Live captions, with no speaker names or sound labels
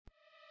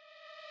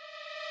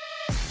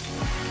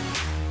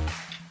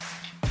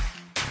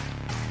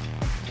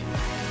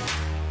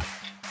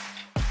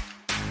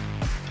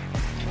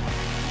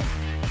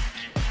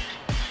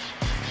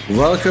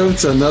Welcome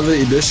to another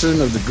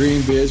edition of the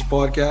Green Beige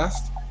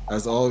Podcast.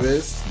 As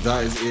always,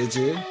 that is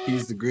AJ.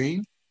 He's the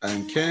green.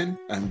 I'm Ken.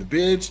 I'm the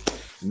beige.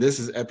 And this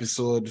is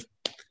episode.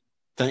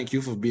 Thank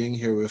you for being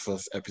here with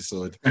us.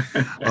 Episode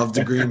of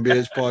the Green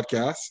Beige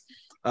Podcast.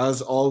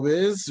 As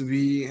always,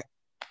 we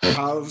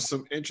have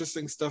some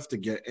interesting stuff to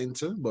get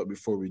into. But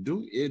before we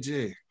do,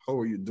 AJ, how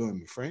are you doing,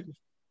 my friend?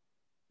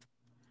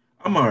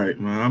 I'm all right,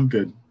 man. I'm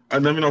good.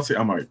 Let me not say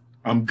I'm all right.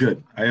 I'm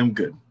good. I am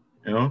good.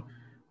 You know,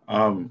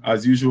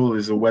 as usual,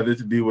 there's a weather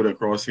to deal with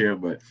across here,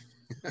 but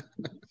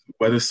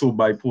weather's so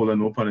bipolar,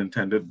 no pun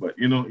intended. But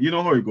you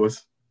know how it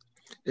goes.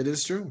 It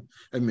is true.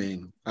 I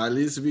mean, at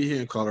least we here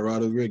in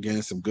Colorado, we're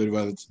getting some good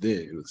weather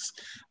today. It was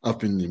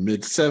up in the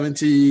mid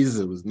 70s.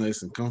 It was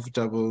nice and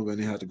comfortable when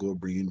they had to go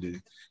bring in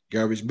the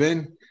garbage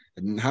bin.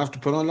 I didn't have to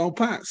put on long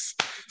pants.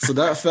 So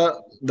that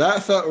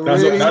felt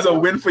really. That's a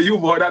win for you,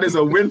 boy. That is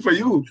a win for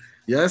you.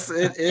 Yes,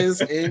 it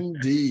is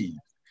indeed.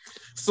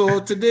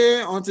 So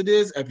today, on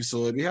today's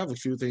episode, we have a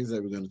few things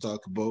that we're going to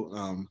talk about.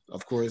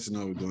 Of course,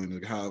 we're going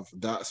to have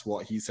That's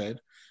What He Said.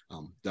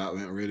 That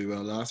went really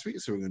well last week,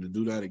 so we're going to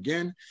do that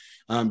again.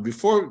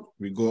 Before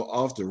we go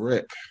off the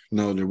rip,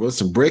 there was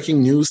some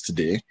breaking news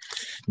today.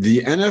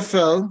 The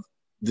NFL,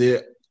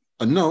 they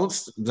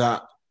announced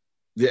that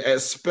they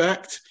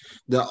expect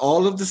that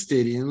all of the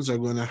stadiums are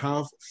going to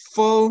have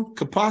full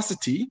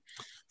capacity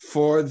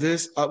for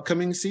this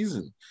upcoming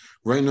season.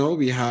 Right now,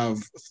 we have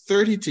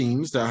 30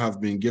 teams that have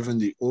been given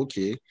the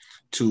okay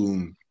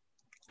to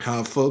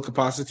have full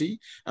capacity.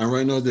 And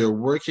right now, they're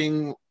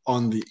working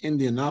on the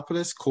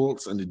Indianapolis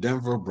Colts and the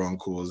Denver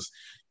Broncos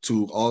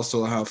to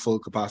also have full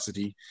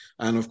capacity.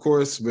 And of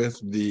course, with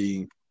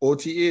the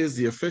OTAs,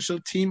 the official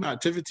team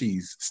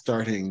activities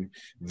starting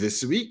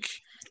this week,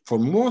 for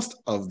most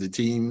of the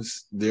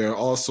teams, they're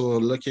also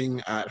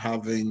looking at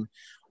having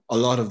a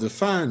lot of the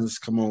fans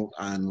come out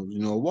and,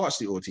 watch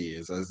the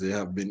OTAs as they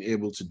have been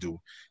able to do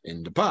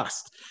in the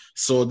past.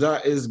 So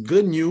that is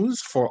good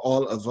news for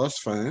all of us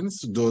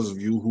fans. Those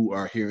of you who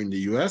are here in the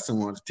US and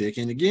want to take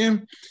in the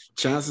game,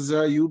 chances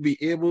are you'll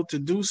be able to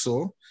do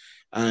so.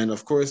 And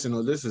of course,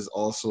 this is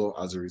also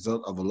as a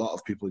result of a lot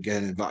of people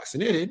getting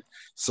vaccinated.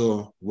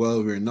 So,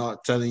 while we're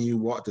not telling you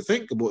what to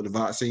think about the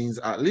vaccines,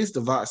 at least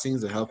the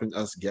vaccines are helping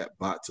us get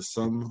back to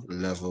some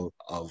level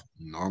of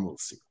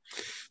normalcy.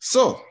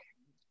 So,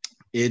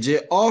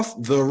 AJ,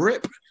 off the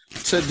rip,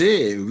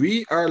 today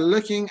we are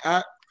looking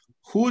at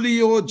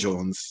Julio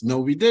Jones. Now,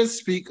 we did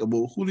speak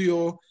about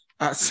Julio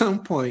at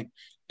some point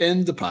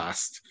in the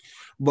past,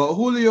 but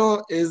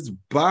Julio is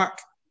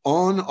back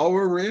on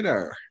our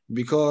radar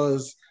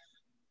because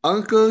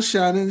Uncle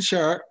Shannon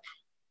Sharp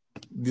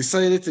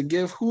decided to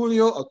give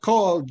Julio a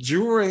call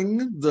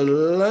during the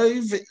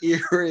live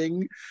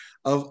airing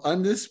of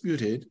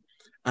Undisputed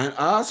and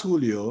asked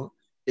Julio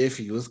if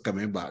he was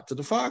coming back to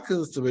the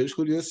Falcons, to which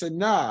Julio said,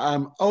 "Nah,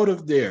 I'm out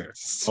of there."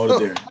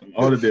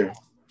 Out of there.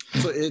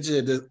 So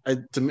AJ,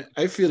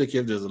 I feel like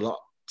if there's a lot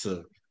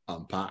to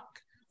unpack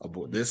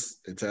about this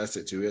entire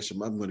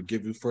situation, I'm going to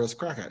give you first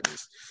crack at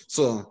this.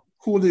 So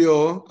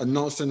Julio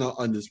announcing on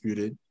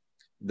Undisputed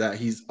that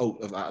he's out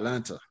of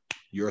Atlanta.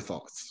 Your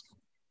thoughts?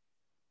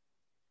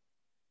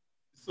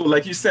 So,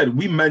 like you said,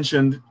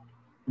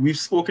 we've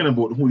spoken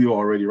about Julio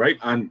already, right?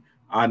 And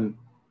I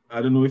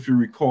don't know if you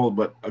recall,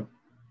 but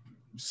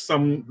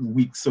some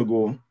weeks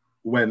ago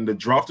when the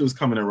draft was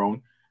coming around,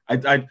 I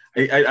don't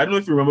know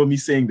if you remember me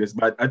saying this,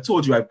 but I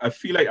told you I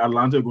feel like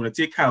Atlanta are going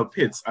to take Kyle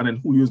Pitts and then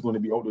Julio is going to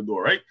be out the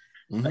door, right?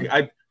 Mm-hmm.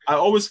 Like I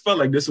always felt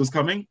like this was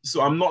coming, so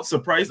I'm not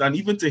surprised. And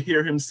even to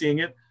hear him saying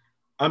it,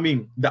 I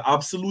mean, the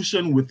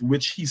absolution with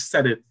which he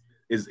said it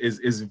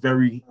is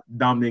very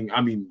damning.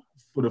 I mean,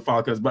 for the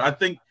Falcons, but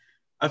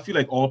I feel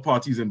like all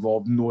parties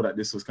involved know that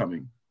this was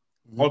coming.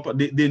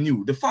 Mm-hmm. They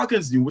knew. The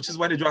Falcons knew, which is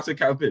why they drafted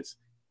Kyle Pitts.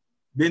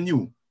 They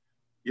knew.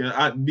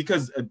 Yeah,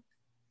 because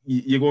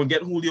you're going to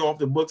get Julio off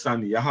the books,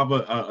 and you have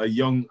a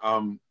young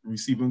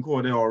receiving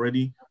core there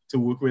already to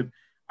work with.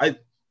 I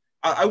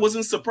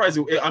wasn't surprised.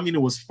 I mean,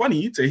 it was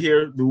funny to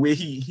hear the way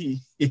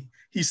he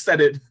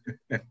said it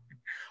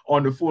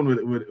on the phone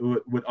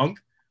with Unc,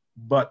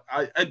 but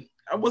I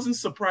wasn't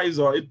surprised,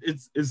 or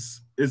it's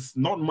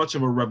not much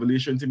of a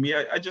revelation to me.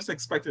 I just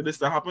expected this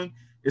to happen.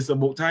 It's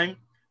about time.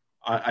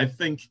 I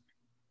think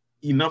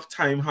enough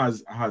time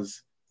has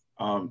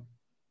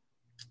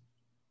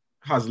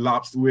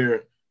lapsed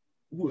where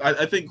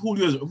I think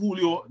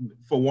Julio,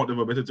 for want of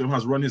a better term,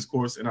 has run his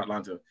course in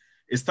Atlanta.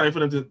 It's time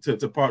for them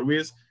to part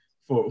ways,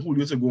 for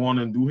Julio to go on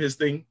and do his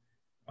thing,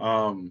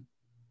 and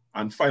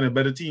find a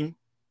better team,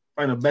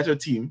 and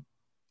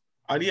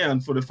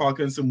for the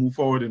Falcons to move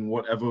forward in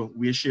whatever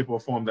way, shape,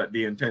 or form that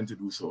they intend to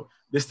do so.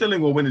 They still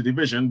ain't gonna win the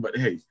division, but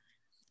hey.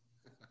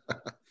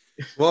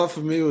 Well,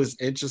 for me, it was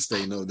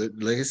interesting.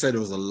 Like I said, there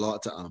was a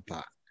lot to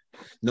unpack.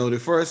 The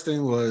first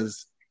thing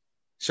was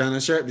Shannon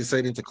Sharp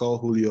deciding to call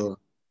Julio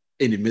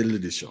in the middle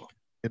of the show.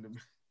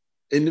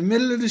 In the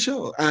middle of the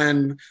show.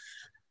 And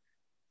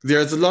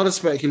there's a lot of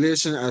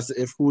speculation as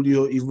to if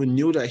Julio even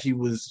knew that he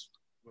was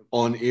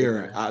on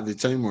air at the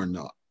time or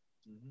not.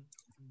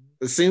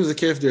 It seems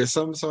like if there's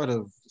some sort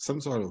of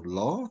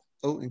law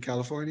out in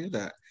California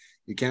that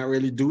you can't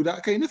really do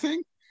that kind of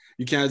thing.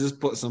 You can't just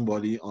put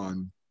somebody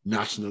on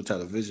national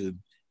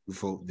television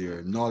without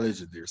their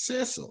knowledge and their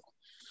say so.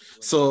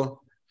 So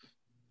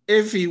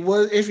if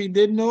he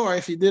did know or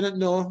if he didn't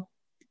know,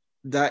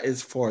 that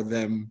is for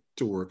them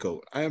to work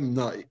out. I am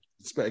not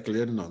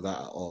speculating on that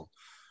at all.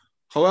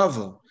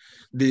 However,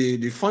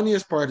 the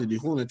funniest part of the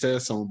whole tell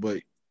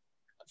somebody,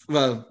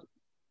 well,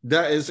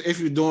 that is if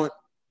you don't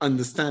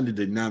understand the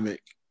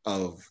dynamic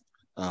of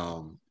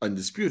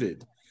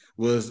Undisputed,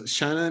 was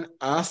Shannon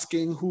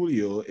asking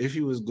Julio if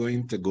he was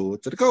going to go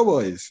to the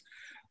Cowboys.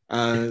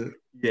 And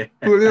Yeah.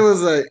 Julio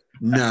was like,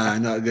 nah,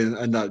 I'm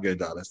not good,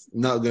 Dallas.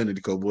 Not going to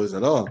the Cowboys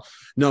at all.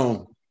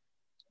 No,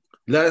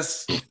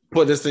 let's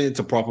put this thing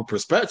into proper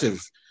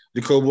perspective.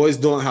 The Cowboys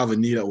don't have a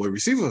need at wide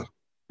receiver.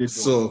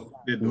 So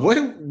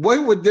why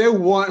would they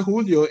want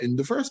Julio in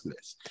the first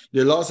place?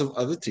 There are lots of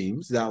other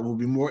teams that will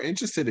be more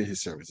interested in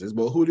his services,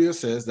 but Julio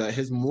says that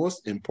his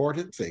most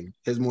important thing,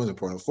 his most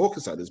important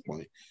focus at this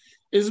point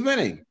is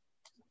winning,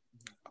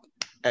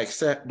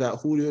 except that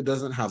Julio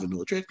doesn't have a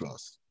no trade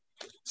clause.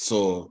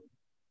 So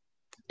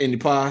in the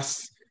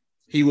past,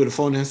 he would have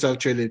found himself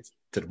traded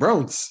to the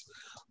Browns,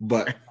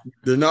 but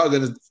they're not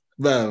going to,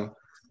 well,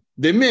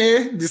 they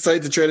may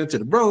decide to trade him to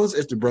the Browns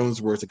if the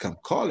Browns were to come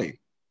calling.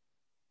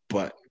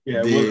 But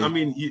yeah, well, I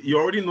mean, you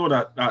already know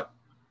that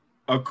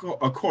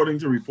according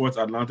to reports,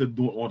 Atlanta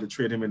don't want to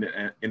trade him in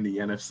the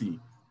NFC,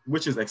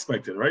 which is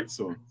expected, right?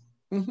 So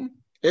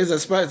it's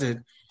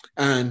expected,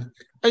 and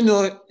I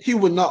know he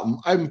would not.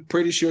 I'm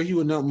pretty sure he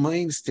would not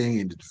mind staying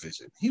in the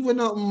division. He would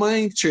not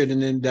mind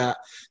trading in that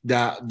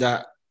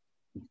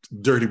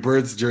Dirty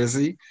Birds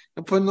jersey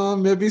and putting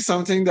on maybe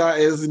something that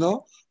is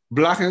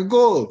black and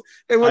gold.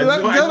 It would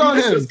look good on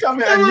him.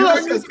 I knew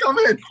this was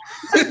coming.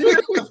 It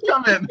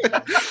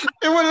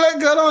would look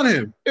good on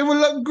him. It would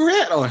look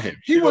great on him.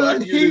 He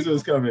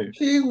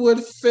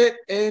would fit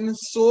in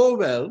so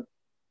well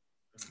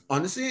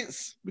on the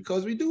Saints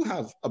because we do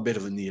have a bit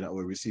of a need at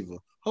wide receiver.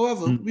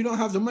 However, we don't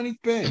have the money to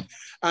pay him.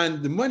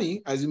 And the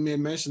money, as you made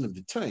mention of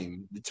the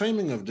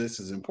timing of this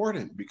is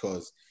important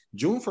because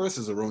June 1st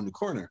is around the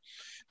corner.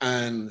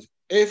 And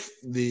if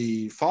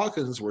the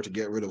Falcons were to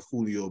get rid of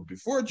Julio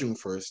before June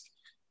 1st,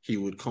 he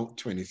would count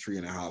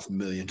 $23.5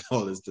 million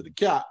to the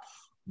cap,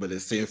 but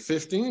it's saying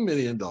 $15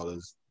 million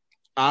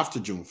after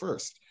June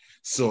 1st.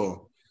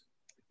 So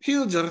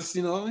he'll just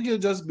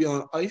be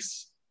on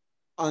ice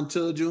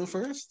until June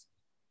 1st.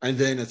 And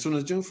then as soon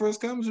as June 1st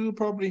comes, we'll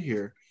probably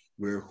hear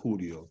where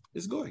Julio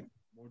is going.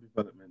 More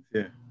development,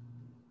 yeah.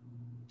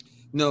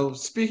 Now,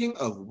 speaking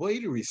of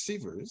wide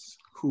receivers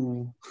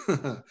who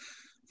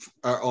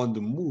are on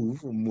the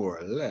move, more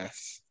or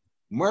less,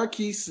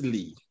 Marqise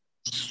Lee.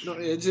 No,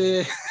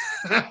 AJ,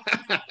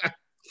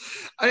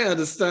 I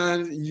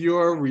understand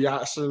your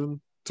reaction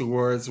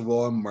towards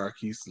one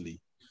Marqise Lee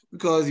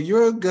because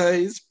your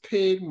guys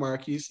paid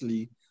Marqise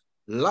Lee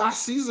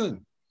last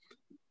season.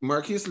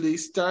 Marqise Lee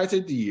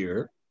started the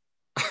year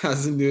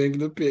as a New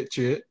England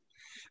Patriot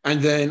and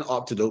then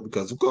opted out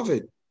because of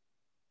COVID.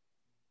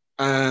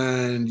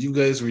 And you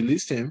guys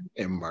released him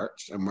in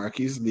March, and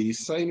Marqise Lee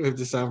signed with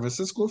the San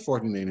Francisco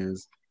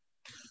 49ers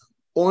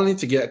only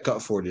to get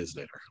cut 4 days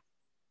later.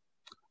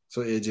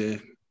 So,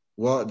 AJ,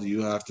 what do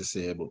you have to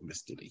say about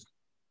Mr. Lee?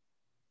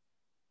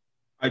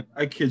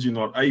 I kid you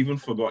not. I even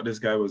forgot this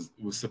guy was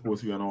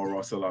supposed to be on our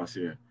roster last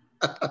year.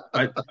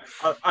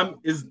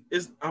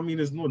 It's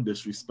no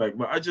disrespect,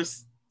 but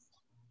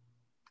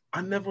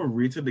I never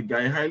rated the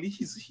guy highly.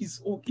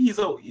 He's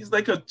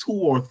like a 2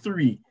 or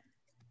 3,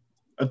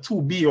 a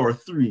 2B or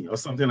 3 or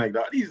something like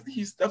that.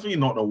 He's definitely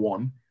not a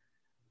 1.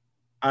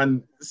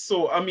 And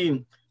so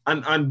and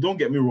don't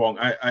get me wrong,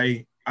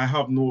 I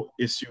have no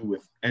issue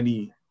with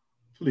any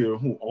player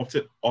who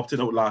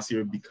opted out last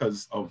year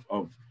because of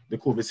the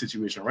COVID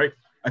situation, right?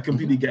 I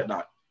completely get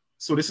that.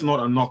 So this is not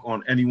a knock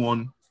on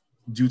anyone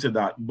due to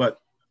that,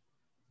 but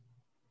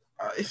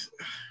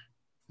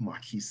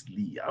Marqise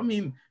Lee. I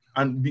mean,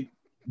 and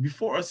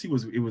before us, it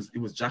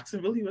was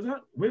Jacksonville. He was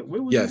at where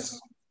was yes,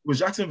 it was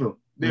Jacksonville.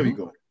 There we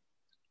go.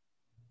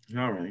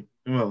 All right.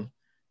 Well,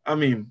 I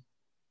mean,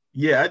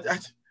 yeah,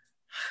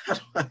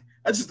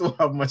 I just don't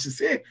have much to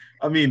say.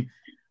 I mean,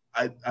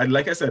 I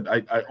like I said,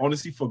 I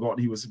honestly forgot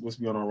he was supposed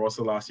to be on our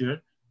roster last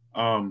year.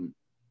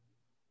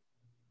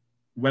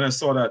 When I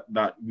saw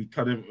that we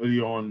cut him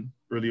earlier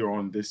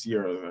on this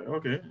year, I was like,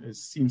 okay, it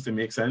seems to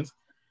make sense.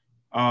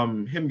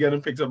 Him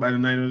getting picked up by the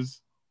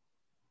Niners,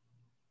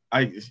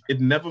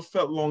 it never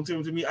felt long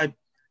term to me.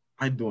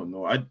 I don't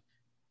know.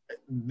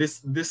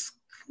 This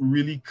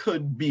really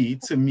could be,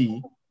 to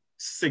me,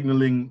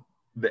 signaling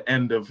the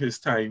end of his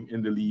time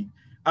in the league.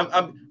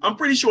 I'm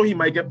pretty sure he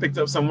might get picked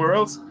up somewhere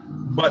else,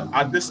 but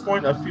at this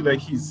point, I feel like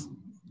he's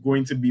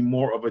going to be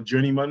more of a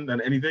journeyman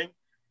than anything.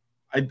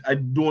 I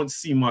don't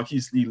see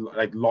Marqise Lee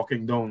like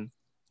locking down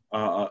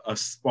a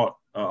spot,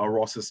 a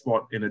roster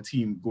spot in a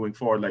team going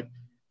forward, like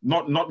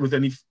not with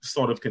any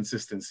sort of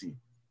consistency.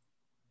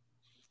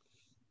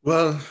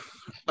 Well,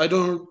 I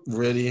don't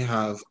really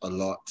have a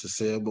lot to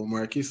say about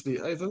Marqise Lee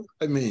either.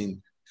 I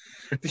mean,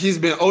 he's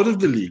been out of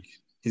the league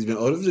He's been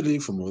out of the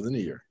league for more than a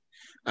year.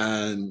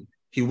 And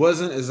he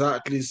wasn't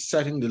exactly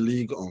setting the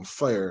league on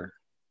fire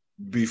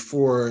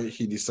before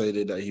he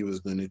decided that he was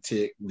going to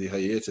take the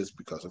hiatus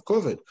because of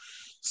COVID.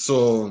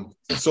 So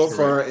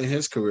far in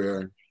his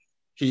career,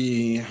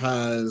 he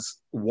has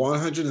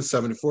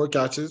 174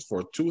 catches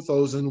for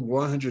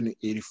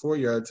 2,184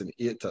 yards and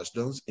 8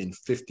 touchdowns in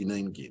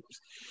 59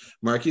 games.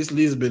 Marqise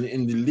Lee has been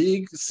in the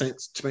league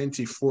since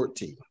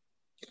 2014.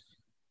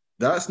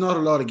 That's not a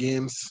lot of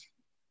games.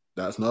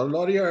 That's not a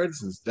lot of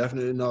yards. It's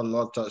definitely not a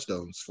lot of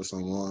touchdowns for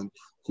someone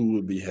who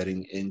will be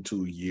heading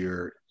into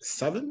year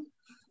 7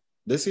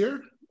 this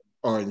year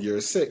or in year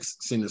 6,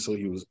 seeing as though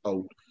he was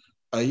out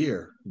a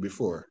year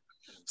before.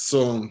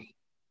 So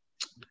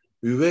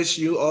we wish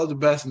you all the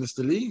best,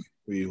 Mr. Lee.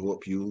 We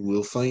hope you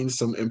will find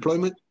some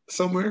employment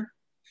somewhere.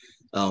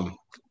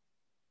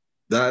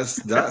 That's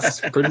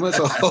pretty much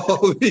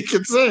all we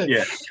can say.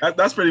 Yeah,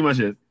 that's pretty much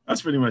it.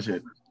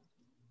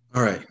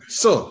 All right.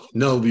 So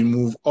now we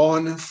move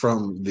on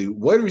from the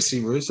wide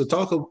receivers to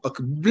talk a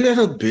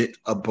little bit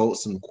about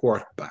some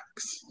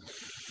quarterbacks.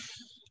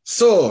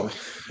 So,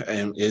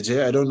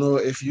 AJ, I don't know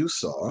if you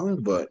saw,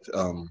 but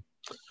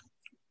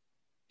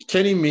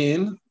Kenny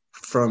Mayne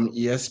from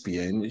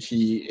ESPN,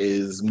 he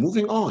is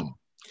moving on.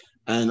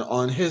 And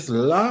on his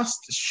last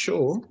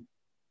show,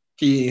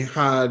 he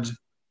had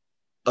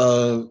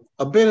a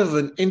bit of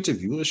an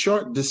interview, a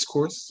short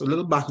discourse, a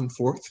little back and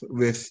forth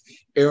with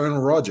Aaron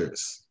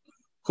Rodgers,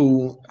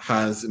 who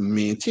has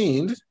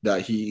maintained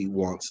that he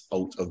wants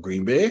out of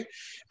Green Bay.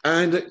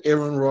 And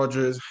Aaron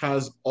Rodgers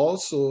has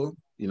also,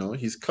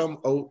 he's come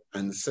out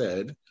and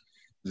said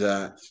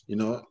that,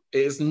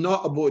 it's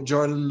not about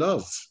Jordan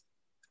Love,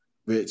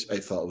 which I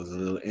thought was a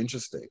little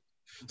interesting.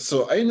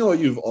 So I know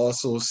you've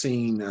also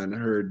seen and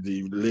heard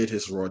the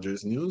latest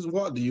Rodgers news.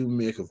 What do you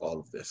make of all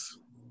of this?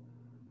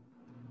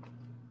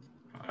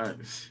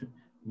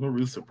 No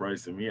real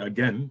surprise to me.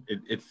 Again,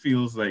 it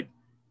feels like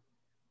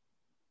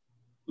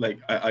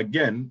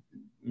again,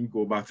 we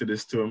go back to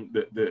this term,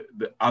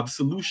 the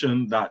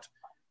absolution that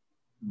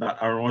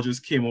Aaron Rodgers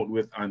came out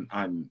with,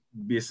 and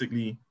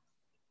basically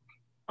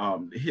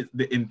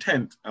the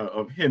intent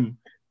of him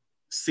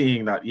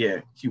saying that, yeah,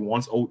 he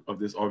wants out of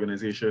this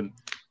organization.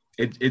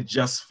 It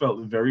just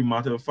felt very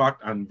matter of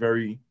fact and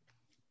very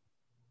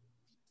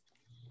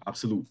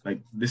absolute.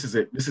 Like, this is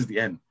it. This is the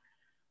end.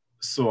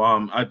 So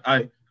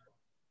I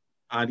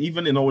and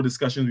even in our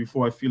discussions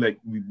before, I feel like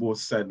we both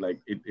said like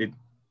it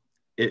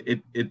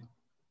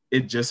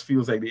just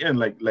feels like the end.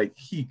 Like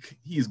he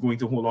is going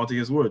to hold on to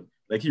his word.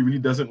 Like, he really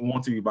doesn't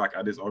want to be back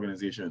at this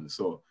organization.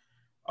 So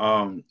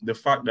the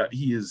fact that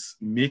he is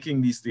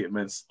making these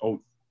statements out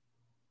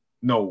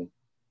no,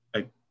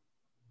 like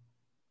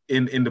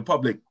in the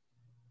public,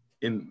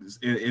 in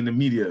the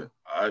media,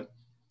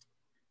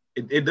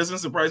 it doesn't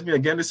surprise me.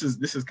 Again, this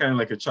is kind of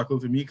like a chuckle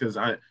to me, because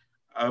I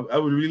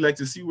would really like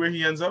to see where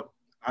he ends up.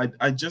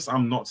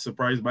 I'm not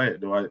surprised by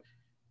it, though.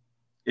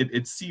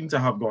 It seemed to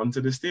have gotten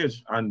to this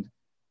stage, and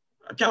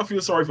I can't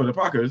feel sorry for the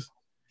Packers.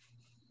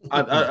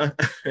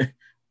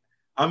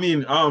 I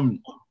mean,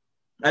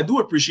 I do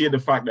appreciate the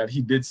fact that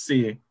he did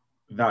say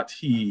that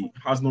he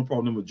has no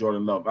problem with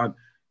Jordan Love, and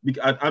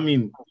I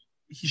mean,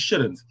 he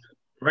shouldn't,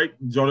 right?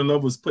 Jordan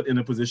Love was put in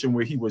a position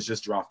where he was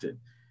just drafted.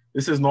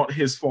 This is not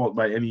his fault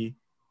by any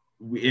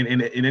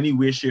in any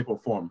way, shape, or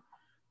form.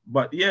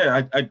 But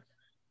yeah,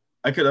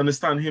 I could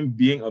understand him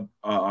being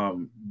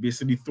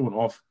basically thrown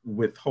off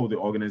with how the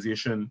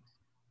organization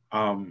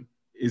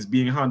is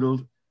being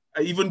handled.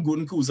 Even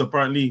Gutekunst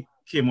apparently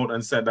came out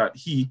and said that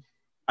he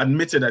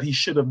admitted that he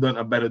should have done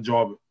a better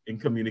job in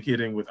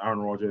communicating with Aaron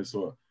Rodgers.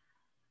 So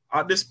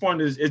at this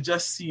point, it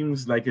just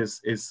seems like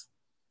it's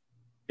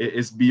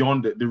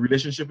beyond the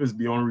relationship is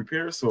beyond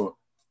repair. So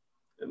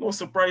no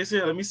surprise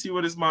here. Let me see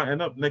where this might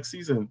end up next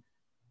season.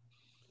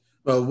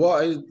 Well,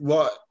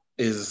 what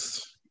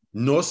is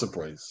no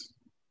surprise,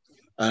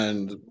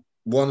 and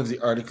one of the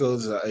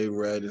articles that I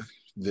read,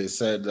 they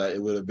said that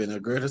it would have been a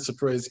greater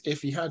surprise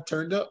if he had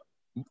turned up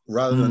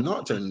rather than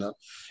not turning up,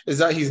 is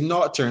that he's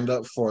not turned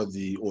up for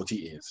the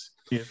OTAs.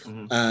 Yeah.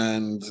 Mm-hmm.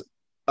 And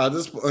at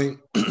this point,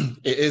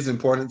 it is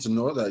important to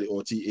know that the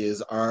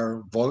OTAs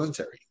are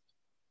voluntary.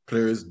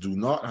 Players do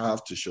not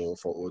have to show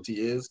for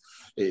OTAs.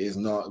 It is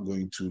not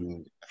going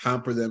to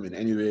hamper them in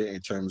any way in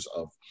terms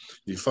of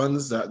the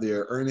funds that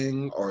they're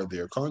earning or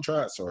their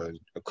contracts or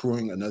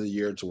accruing another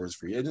year towards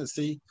free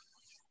agency.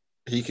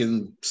 He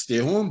can stay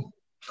home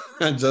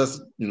and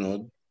just,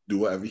 do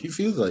whatever he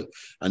feels like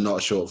and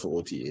not show up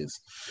for OTAs.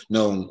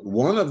 Now,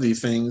 one of the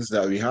things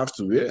that we have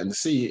to wait and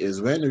see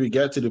is when we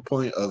get to the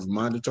point of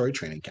mandatory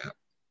training camp,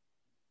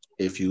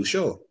 if you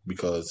show,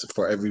 because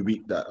for every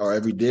week that or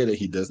every day that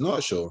he does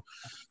not show,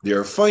 there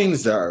are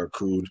fines that are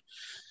accrued.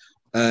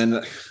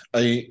 And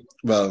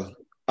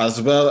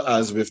as well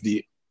as with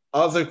the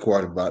other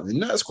quarterback, the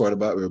next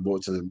quarterback we're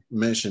about to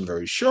mention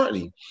very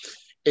shortly,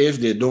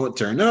 if they don't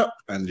turn up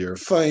and they're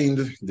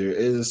fined, there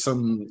is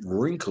some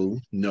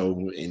wrinkle now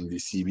in the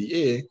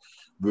CBA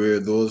where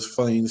those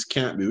fines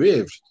can't be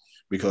waived,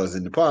 because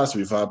in the past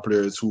we've had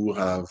players who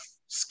have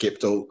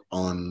skipped out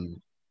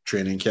on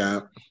training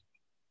camp,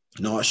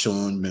 not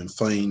shown, been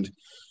fined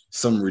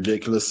some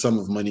ridiculous sum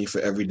of money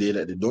for every day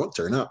that they don't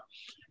turn up.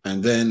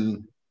 And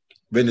then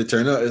when they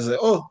turn up, it's like,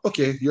 oh,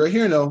 okay, you're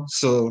here now.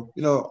 So,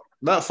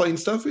 that fine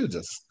stuff, we'll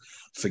just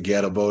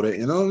forget about it.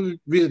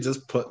 We'll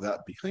just put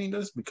that behind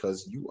us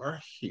because you are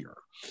here.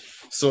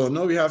 So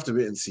now we have to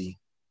wait and see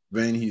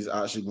when he's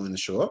actually going to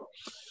show up.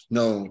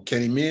 Now,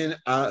 Kenny Mayne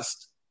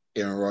asked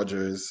Aaron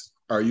Rodgers,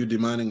 are you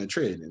demanding a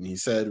trade? And he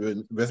said,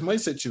 with my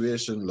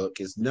situation, look,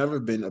 it's never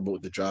been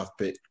about the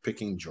draft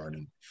picking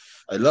Jordan.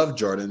 I love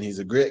Jordan. He's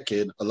a great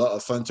kid, a lot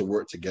of fun to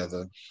work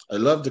together. I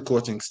love the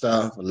coaching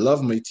staff. I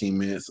love my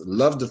teammates. I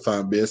love the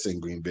fan base in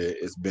Green Bay.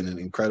 It's been an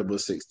incredible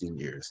 16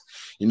 years.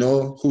 You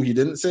know who he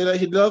didn't say that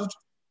he loved?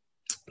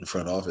 The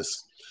front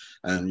office.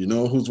 And you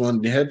know who's one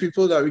of the head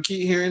people that we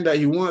keep hearing that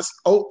he wants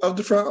out of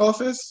the front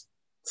office?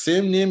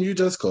 Same name you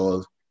just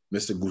called,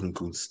 Mr.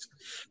 Gutenkunst.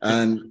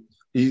 And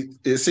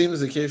it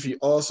seems like if he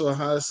also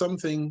has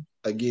something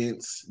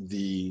against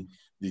the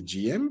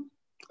GM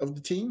of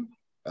the team.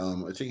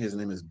 I think his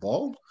name is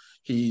Ball.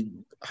 He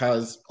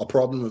has a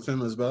problem with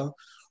him as well.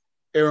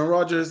 Aaron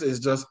Rodgers is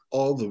just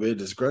all the way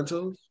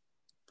disgruntled,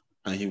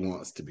 and he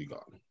wants to be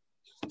gone.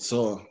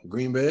 So,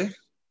 Green Bay,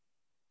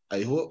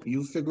 I hope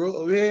you figure out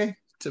a way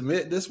to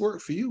make this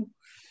work for you,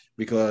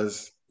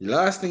 because the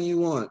last thing you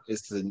want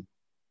is to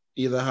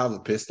either have a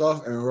pissed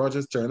off Aaron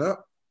Rodgers turn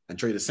up and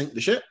try to sink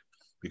the ship,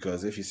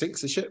 because if he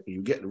sinks the ship and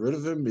you get rid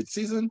of him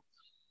mid-season,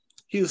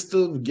 he'll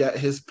still get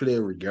his play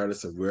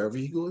regardless of wherever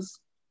he goes.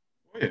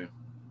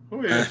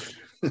 Oh yeah.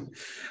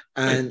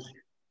 And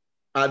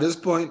at this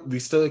point, we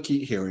still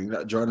keep hearing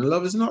that Jordan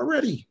Love is not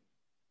ready.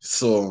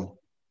 So,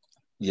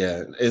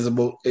 yeah,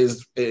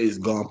 it is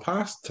gone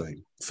past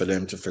time for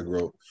them to figure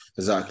out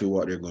exactly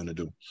what they're going to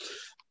do.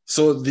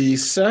 So the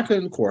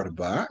second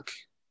quarterback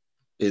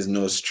is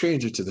no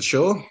stranger to the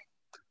show.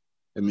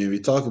 I mean,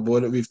 we've talked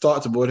about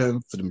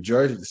him for the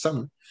majority of the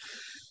summer,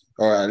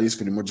 or at least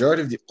for the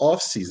majority of the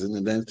offseason,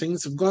 and then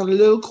things have gone a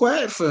little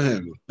quiet for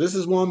him. This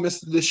is one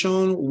Mr.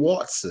 Deshaun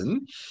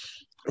Watson,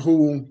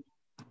 who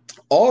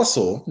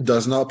also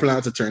does not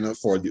plan to turn up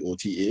for the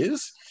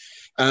OTAs.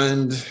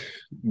 And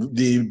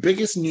the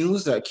biggest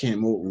news that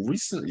came out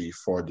recently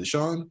for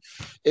Deshaun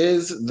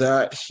is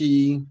that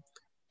he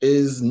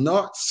is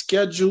not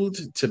scheduled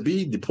to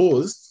be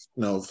deposed.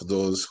 Now, for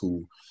those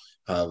who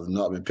have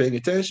not been paying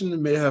attention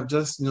and may have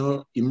just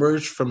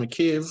emerged from a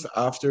cave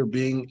after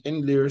being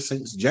in there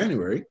since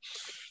January,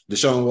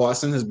 Deshaun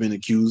Watson has been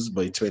accused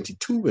by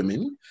 22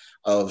 women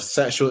of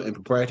sexual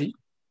impropriety.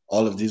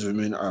 All of these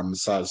women are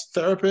massage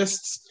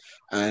therapists,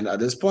 and at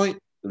this point,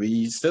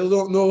 we still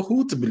don't know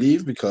who to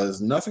believe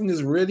because nothing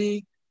has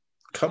really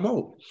come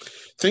out.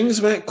 Things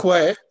went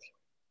quiet,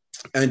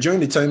 and during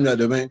the time that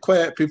they went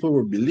quiet, people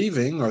were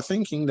believing or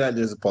thinking that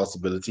there's a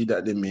possibility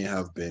that there may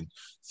have been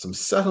some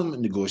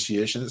settlement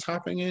negotiations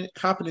happening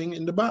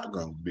in the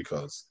background,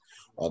 because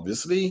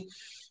obviously,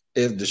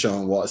 if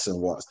Deshaun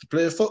Watson wants to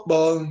play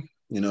football,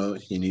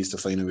 he needs to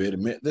find a way to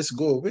make this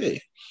go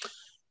away.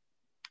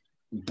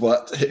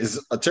 But his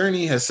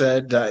attorney has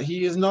said that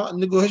he is not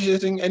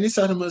negotiating any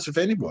settlements with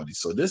anybody.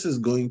 So this is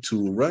going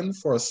to run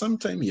for some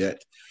time yet.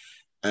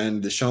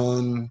 And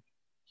Deshaun,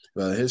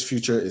 well, his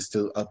future is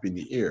still up in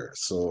the air.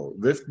 So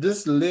with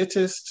this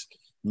latest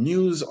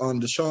news on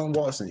Deshaun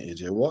Watson,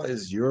 AJ,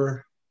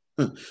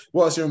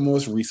 what's your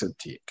most recent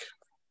take?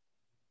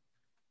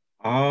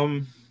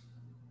 I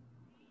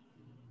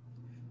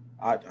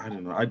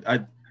don't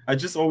know. I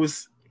just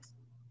always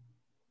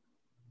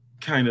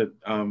kind of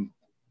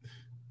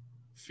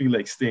feel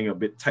like staying a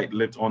bit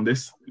tight-lipped on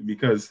this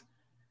because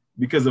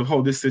of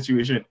how this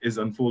situation is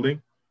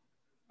unfolding.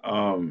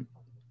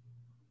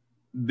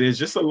 There's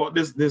just a lot.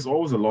 There's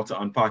always a lot to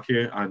unpack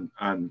here,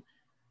 and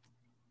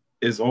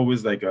it's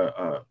always like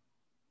a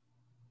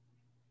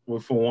well,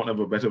 for want of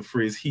a better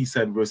phrase, he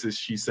said versus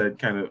she said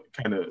kind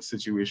of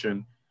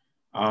situation.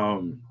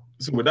 So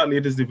with that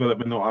latest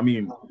development, no, I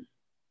mean,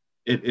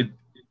 it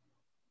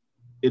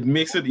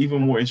makes it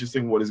even more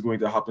interesting what is going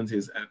to happen to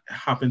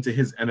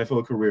his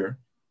NFL career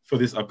for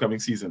this upcoming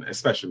season,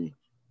 especially.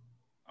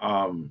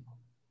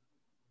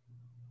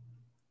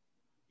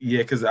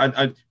 Because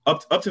I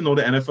up to now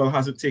the NFL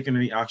hasn't taken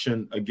any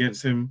action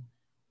against him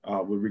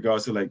with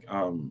regards to like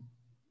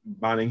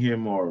banning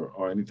him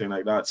or anything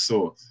like that.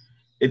 So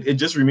it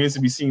just remains to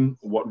be seen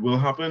what will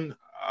happen.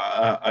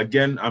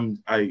 Again,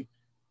 I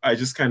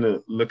just kind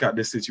of look at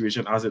this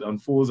situation as it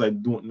unfolds. I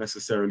don't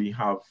necessarily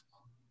have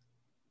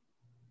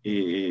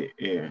a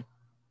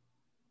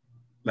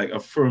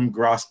firm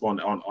grasp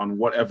on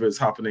whatever is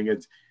happening.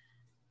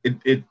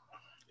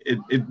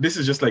 This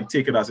is just like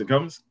take it as it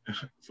comes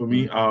for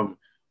me.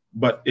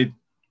 But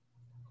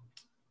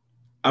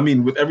I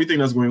mean, with everything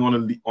that's going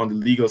on the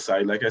legal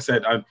side, like I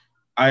said,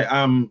 I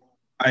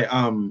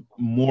am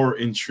more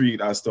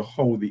intrigued as to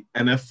how the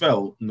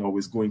NFL now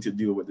is going to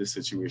deal with this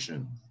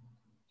situation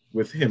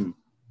with him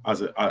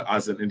as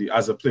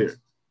a player.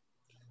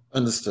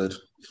 Understood.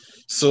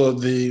 So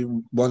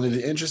one of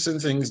the interesting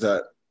things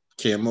that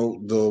came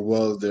out the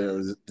well, there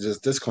was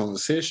just this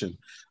conversation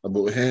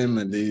about him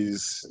and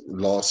these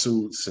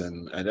lawsuits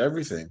and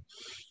everything,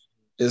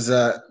 is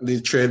that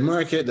the trade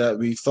market that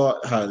we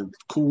thought had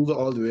cooled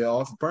all the way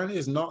off apparently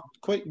is not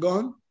quite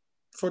gone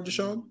for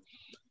Deshaun.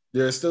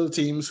 There are still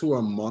teams who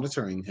are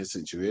monitoring his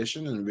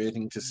situation and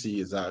waiting to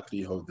see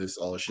exactly how this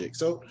all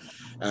shakes out.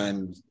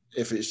 And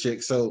if it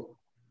shakes out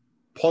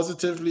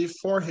positively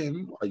for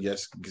him, I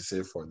guess you could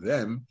say for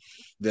them,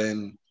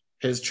 then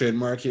his trade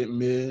market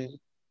may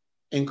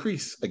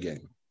increase again.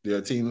 There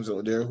are teams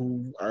out there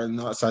who are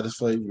not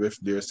satisfied with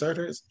their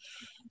starters.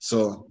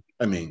 So,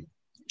 I mean,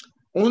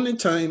 only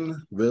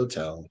time will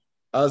tell.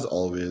 As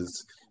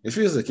always, it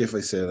feels like if I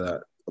say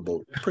that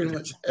about pretty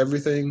much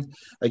everything,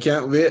 I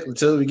can't wait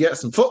until we get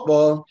some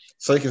football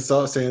so I can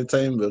start saying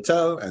time will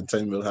tell and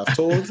time will have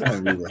told,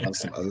 and we will have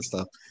some other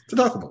stuff to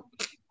talk about.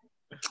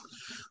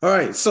 All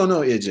right, so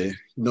now AJ,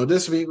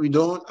 this week we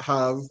don't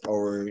have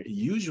our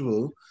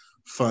usual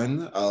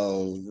fun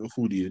of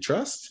who do you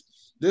trust.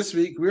 This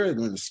week we are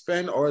going to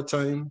spend our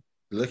time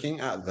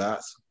looking at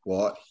that's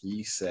what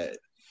he said.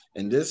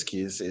 In this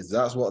case, is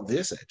that's what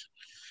they said.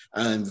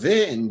 And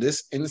they, in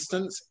this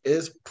instance,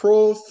 is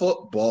Pro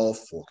Football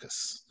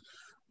Focus.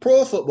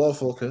 Pro Football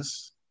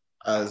Focus,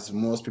 as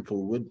most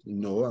people would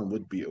know and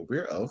would be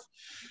aware of,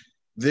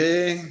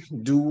 they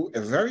do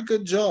a very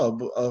good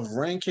job of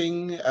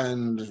ranking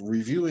and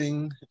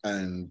reviewing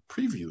and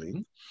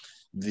previewing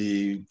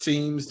the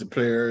teams, the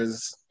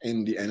players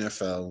in the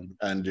NFL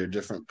and their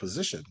different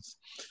positions.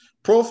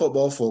 Pro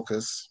Football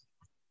Focus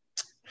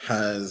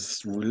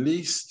has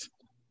released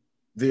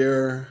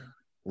their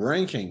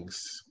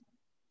rankings,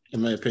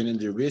 in my opinion,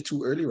 they're way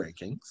too early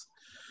rankings,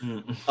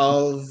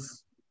 of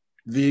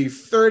the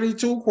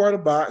 32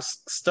 quarterbacks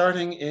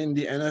starting in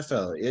the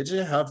NFL.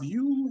 AJ, have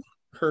you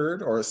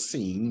heard or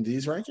seen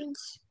these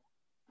rankings?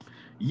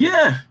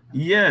 Yeah.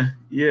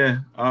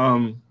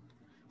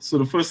 So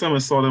the first time I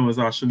saw them was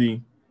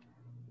actually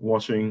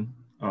watching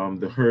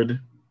the Herd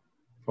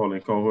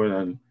Falling Coward,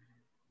 and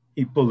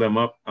he pulled them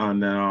up,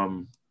 and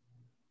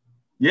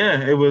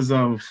it was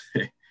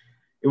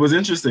it was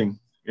interesting.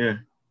 Yeah.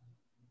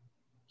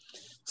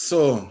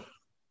 So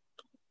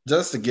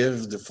just to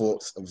give the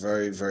folks a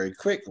very, very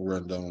quick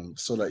rundown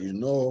so that you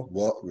know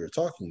what we're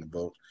talking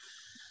about.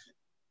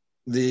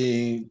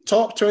 The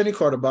top 20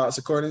 quarterbacks,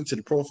 according to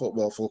the Pro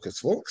Football Focus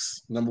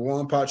folks. Number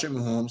 1, Patrick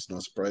Mahomes, no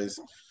surprise.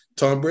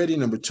 Tom Brady,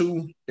 number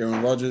 2.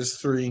 Aaron Rodgers,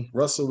 3.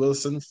 Russell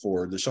Wilson,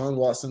 4. Deshaun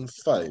Watson,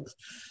 5.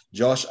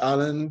 Josh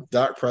Allen,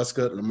 Dak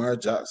Prescott, Lamar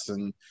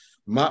Jackson,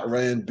 Matt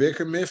Ryan,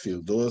 Baker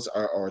Mayfield. Those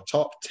are our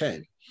top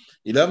 10.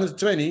 11 to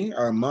 20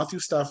 are Matthew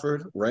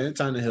Stafford, Ryan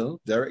Tannehill,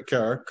 Derek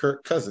Carr,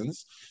 Kirk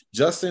Cousins,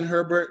 Justin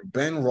Herbert,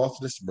 Ben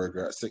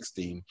Roethlisberger at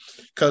 16,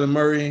 Kyler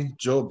Murray,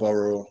 Joe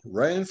Burrow,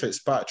 Ryan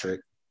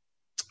Fitzpatrick,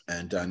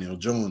 and Daniel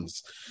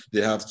Jones.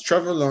 They have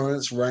Trevor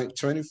Lawrence ranked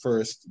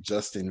 21st,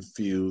 Justin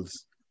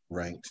Fields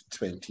ranked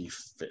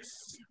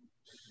 25th.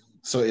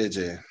 So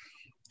AJ,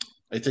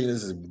 I think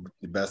this is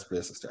the best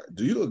place to start.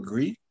 Do you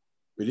agree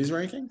with these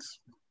rankings?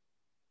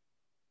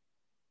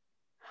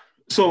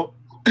 So,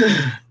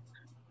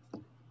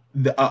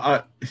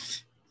 now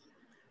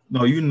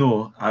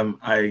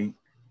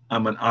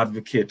I'm an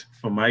advocate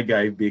for my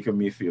guy Baker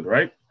Mayfield,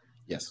 right?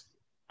 Yes.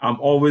 I'm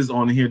always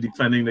on here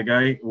defending the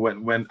guy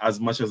when as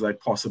much as I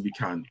possibly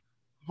can.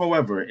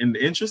 However, in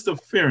the interest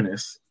of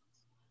fairness,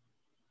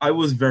 I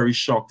was very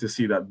shocked to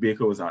see that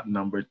Baker was at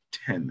number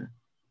 10.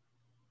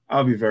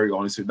 I'll be very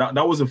honest with you.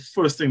 That was the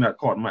first thing that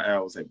caught my eye. I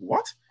was like,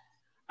 what?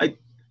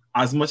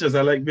 As much as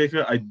I like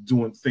Baker, I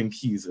don't think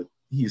he's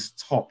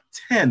top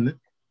 10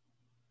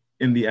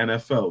 in the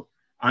NFL.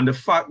 And the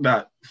fact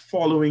that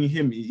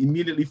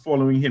immediately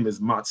following him is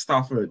Matt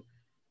Stafford,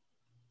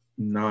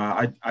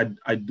 I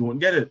don't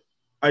get it.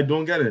 I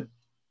don't get it.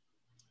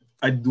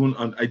 I do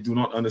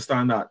not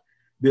understand that.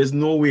 There's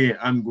no way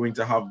I'm going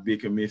to have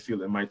Baker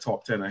Mayfield in my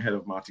top 10 ahead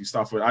of Matthew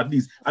Stafford, at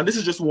least. And this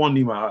is just one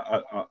name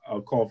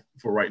I'll call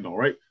for right now,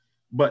 right?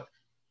 But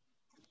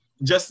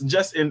just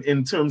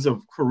in terms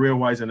of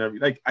career-wise and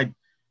everything, like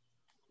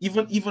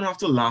even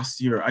after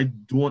last year, I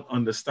don't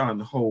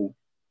understand how,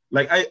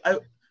 like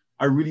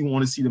I really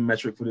want to see the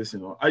metric for this,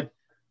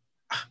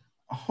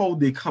 how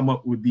they come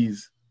up with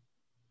these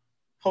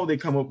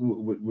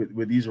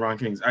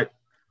rankings.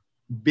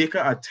 Baker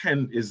at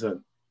 10 is a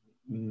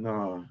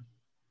nah.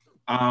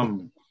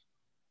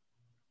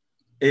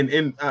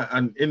 In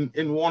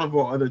one of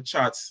our other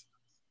chats,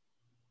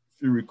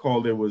 if you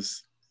recall, there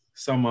was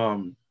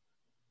some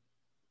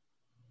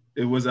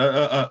it was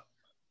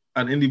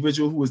an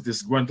individual who was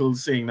disgruntled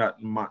saying that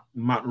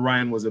Matt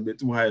Ryan was a bit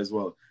too high as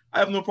well. I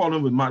have no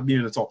problem with Matt being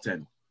in the top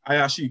 10. I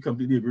actually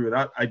completely agree with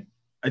that. I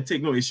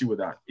take no issue with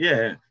that.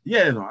 I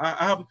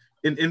have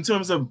in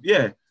terms of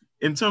in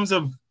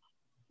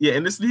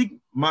this league,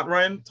 Matt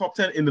Ryan top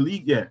 10 in the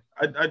league. I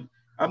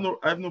have no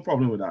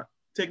problem with that.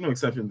 Take no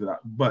exception to that.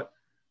 But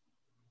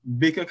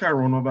Baker can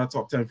run over that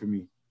top 10 for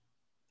me.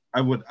 I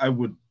would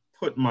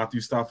put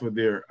Matthew Stafford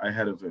there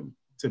ahead of him,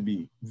 to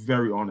be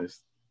very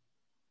honest.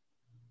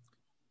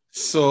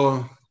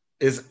 So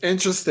It's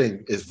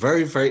interesting. It's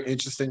very, very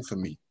interesting for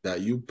me that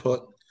you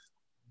put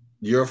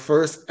your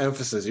first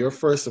emphasis, your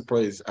first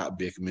surprise at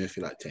Baker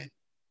Mayfield at 10.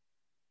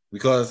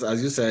 Because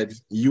as you said,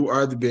 you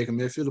are the Baker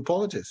Mayfield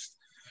apologist.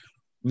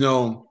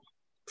 No,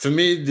 for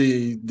me,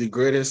 the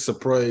greatest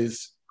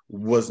surprise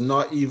was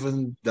not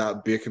even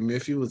that Baker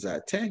Mayfield was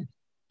at 10.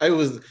 I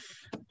was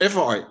if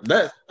all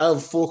right, I'll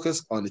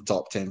focus on the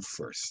top 10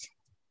 first.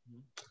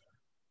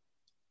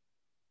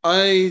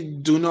 I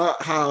do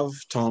not have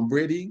Tom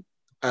Brady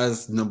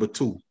as number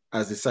 2,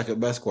 as the second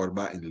best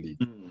quarterback in the league.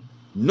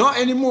 Not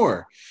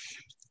anymore.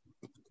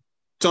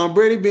 Tom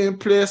Brady being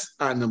placed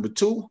at number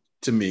 2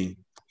 to me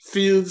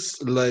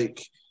feels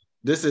like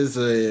this is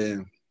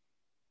a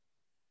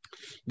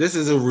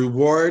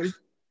reward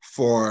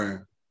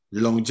for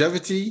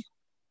longevity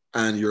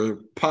and your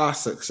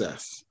past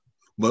success.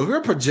 But if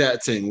we're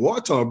projecting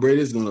what Tom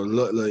Brady is going to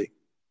look like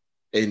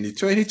in the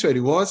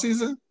 2021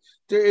 season,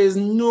 there is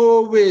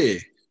no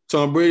way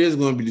Tom Brady is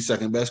going to be the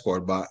second best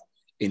quarterback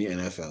in the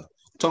NFL.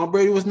 Tom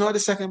Brady was not the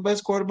second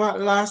best quarterback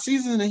last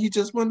season, and he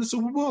just won the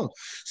Super Bowl.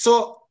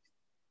 So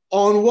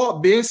on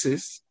what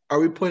basis are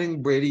we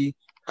putting Brady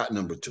at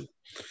number 2?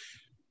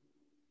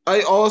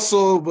 I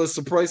also was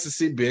surprised to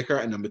see Baker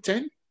at number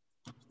 10.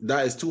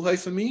 That is too high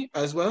for me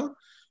as well.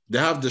 They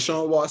have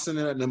Deshaun Watson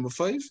in at number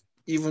 5,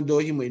 even though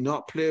he may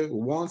not play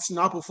one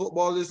snap of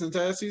football this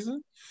entire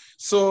season.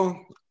 So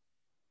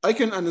I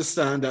can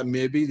understand that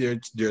maybe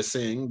they're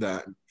saying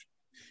that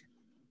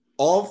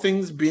all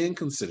things being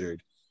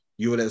considered,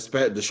 you would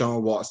expect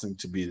Deshaun Watson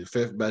to be the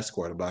 5th best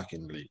quarterback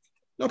in the league.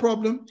 No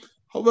problem.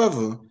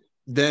 However,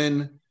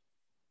 then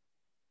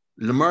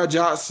Lamar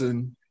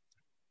Jackson,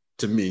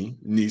 to me,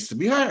 needs to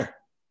be higher.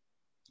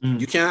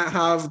 You can't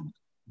have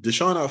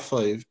Deshaun at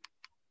 5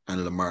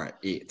 and Lamar at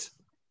 8.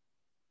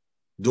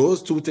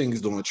 Those two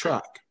things don't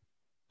track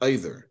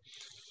either.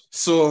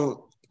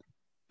 So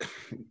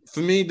for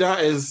me,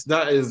 that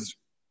is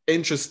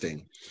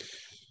interesting.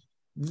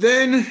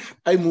 Then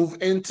I move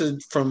into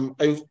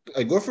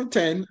I go from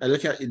 10. I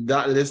look at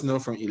that list now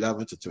from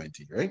 11 to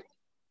 20, right?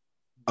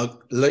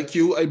 Like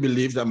you, I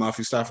believe that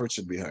Matthew Stafford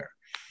should be higher.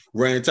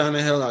 Ryan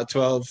Tannehill at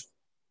 12.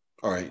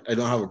 All right, I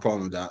don't have a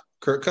problem with that.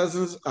 Kirk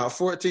Cousins at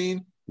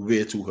 14,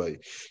 way too high.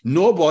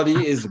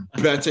 Nobody is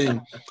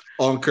betting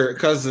on Kirk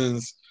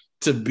Cousins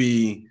to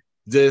be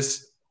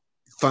this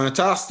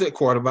fantastic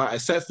quarterback,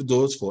 except for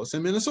those folks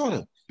in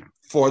Minnesota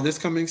for this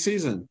coming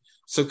season.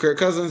 So Kirk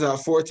Cousins at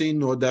 14,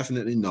 no,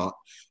 definitely not.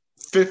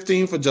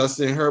 15 for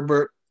Justin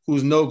Herbert,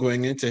 who's now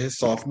going into his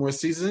sophomore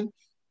season,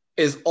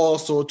 is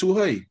also too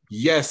high.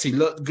 Yes, he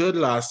looked good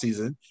last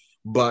season,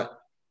 but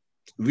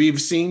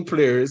we've seen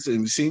players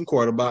and we've seen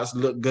quarterbacks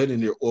look good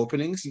in their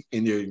openings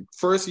in their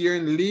first year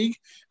in the league,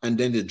 and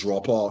then they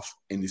drop off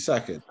in the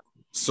second.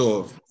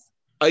 So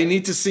I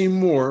need to see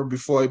more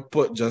before I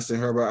put Justin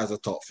Herbert as a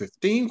top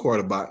 15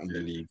 quarterback in the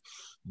league.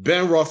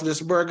 Ben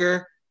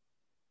Roethlisberger,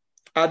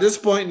 at this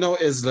point now,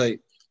 is like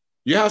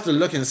you have to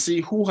look and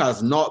see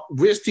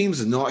which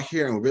teams are not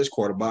here and which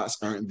quarterbacks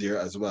aren't there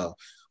as well.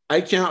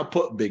 I can't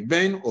put Big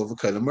Ben over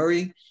Kyler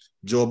Murray.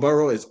 Joe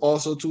Burrow is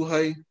also too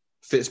high.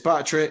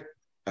 Fitzpatrick,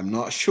 I'm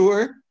not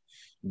sure.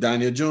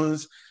 Daniel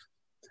Jones.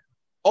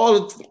 All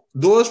of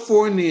those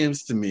 4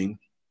 names to me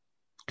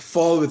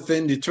fall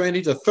within the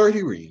 20 to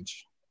 30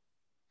 range.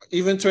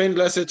 Even 20,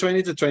 let's say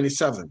 20 to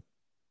 27,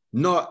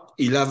 not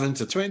 11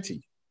 to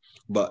 20.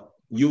 But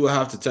you will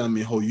have to tell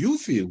me how you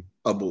feel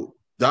about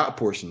that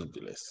portion of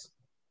the list.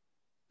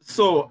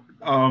 So,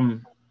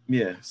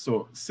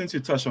 so since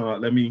you touched on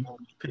that, let me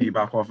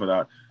piggyback off of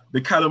that.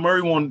 The Kyler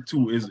Murray one,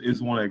 too,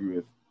 is one I agree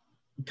with.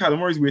 Kyler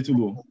Murray is way too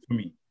low for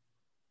me.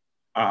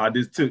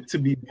 To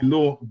be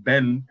below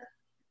Ben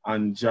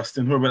and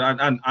Justin Herbert,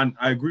 and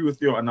I agree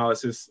with your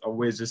analysis of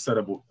what you just said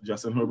about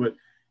Justin Herbert.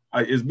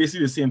 It's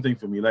basically the same thing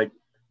for me. Like,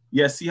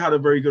 yes, he had a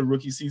very good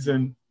rookie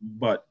season,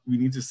 but we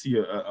need to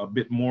see a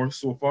bit more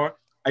so far.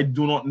 I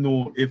do not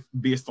know if,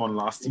 based on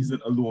last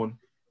season alone,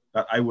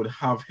 that I would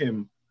have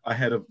him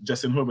ahead of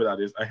Justin Herbert, that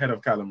is, ahead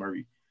of Kyler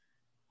Murray.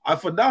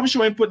 For damn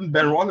sure, I'm putting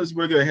Ben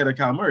Roethlisberger ahead of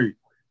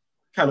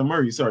Kyler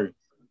Murray, sorry.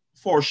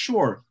 For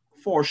sure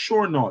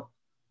not.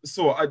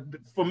 So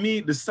for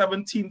me, the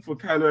 17 for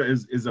Kyler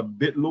is a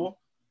bit low.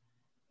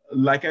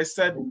 Like I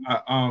said,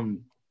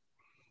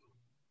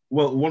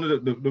 well, one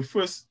of the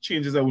first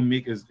changes I would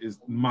make is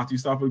Matthew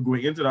Stafford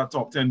going into that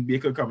top 10,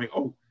 Baker coming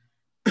out.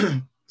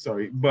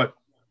 Sorry, but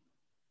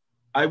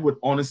I would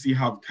honestly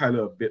have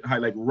Kyler a bit high,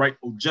 like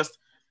just,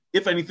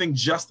 if anything,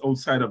 just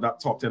outside of that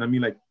top 10. I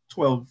mean, like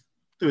 12,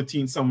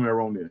 13, somewhere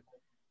around there.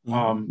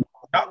 Mm-hmm.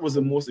 That was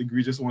the most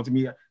egregious one to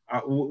me.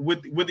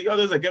 With the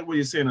others, I get what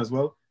you're saying as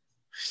well.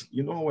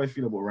 You know how I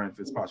feel about Ryan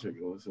Fitzpatrick,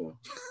 so.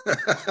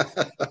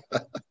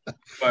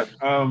 But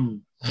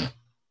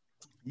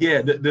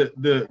yeah,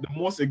 the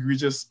most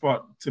egregious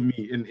spot to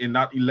me in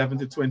that 11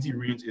 to 20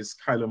 range is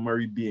Kyler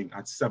Murray being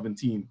at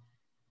 17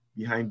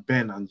 behind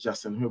Ben and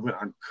Justin Herbert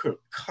and Kirk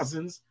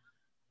Cousins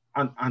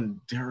and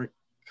Derek.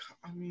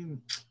 I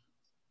mean,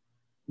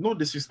 no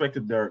disrespect to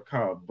Derek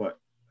Carr, but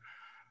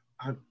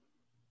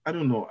I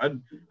don't know.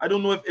 I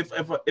don't know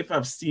if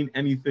I've seen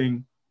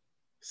anything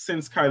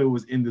since Kyler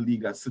was in the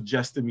league that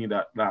suggests to me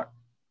that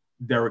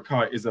Derek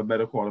Carr is a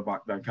better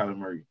quarterback than Kyler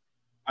Murray.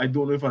 I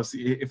don't know if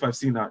I've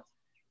seen that.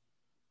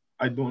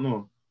 I don't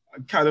know.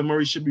 Kyler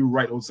Murray should be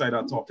right outside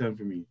that top 10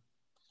 for me.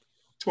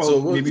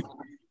 12, maybe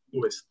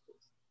lowest.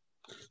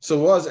 So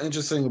what's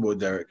interesting about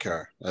Derek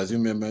Carr, as you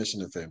may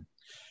mention of him,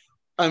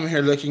 I'm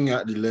here looking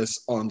at the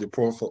list on the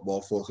Pro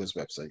Football Focus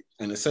website,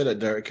 and it said that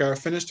Derek Carr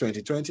finished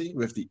 2020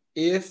 with the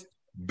 8th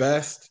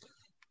best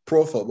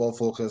Pro Football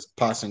Focus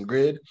passing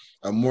grade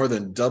and more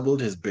than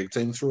doubled his big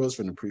time throws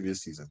from the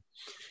previous season.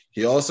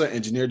 He also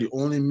engineered the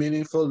only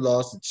meaningful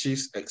loss the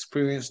Chiefs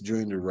experienced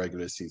during the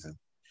regular season.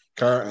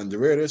 Carr and the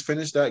Raiders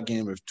finished that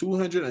game with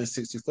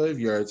 265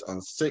 yards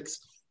on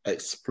 6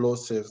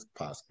 explosive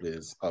pass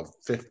plays of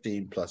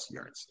 15 plus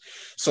yards.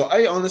 So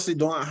I honestly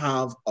don't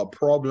have a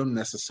problem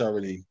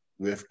necessarily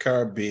with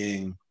Carr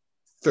being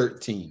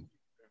 13.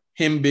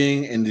 Him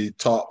being in the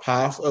top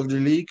half of the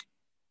league,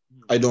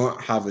 I don't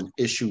have an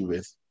issue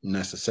with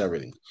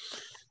necessarily.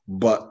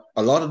 But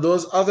a lot of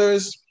those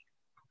others,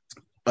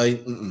 I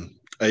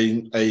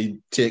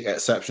take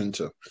exception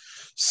to.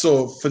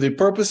 So for the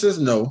purposes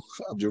now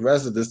of the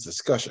rest of this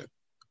discussion,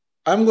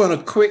 I'm going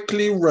to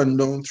quickly run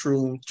down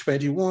through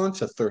 21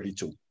 to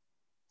 32.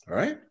 All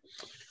right?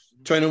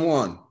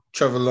 21,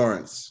 Trevor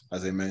Lawrence,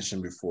 as I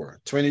mentioned before.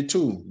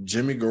 22,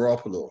 Jimmy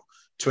Garoppolo.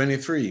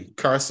 23,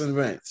 Carson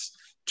Wentz.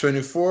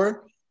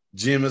 24,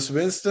 Jameis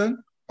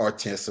Winston or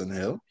Taysom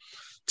Hill.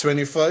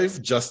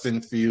 25,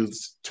 Justin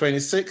Fields.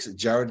 26,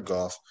 Jared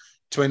Goff.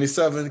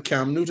 27,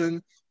 Cam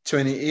Newton.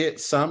 28,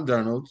 Sam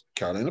Darnold,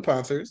 Carolina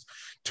Panthers.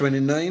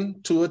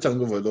 29, Tua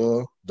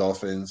Tagovailoa,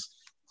 Dolphins.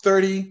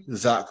 30,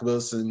 Zach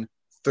Wilson.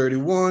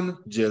 31,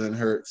 Jalen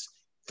Hurts.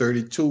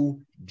 32,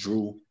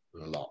 Drew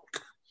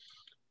Lock.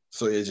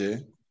 So,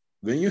 AJ,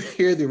 when you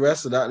hear the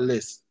rest of that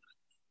list,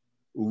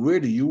 where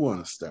do you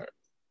want to start?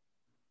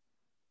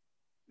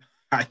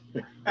 I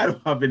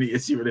don't have any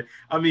issue with it.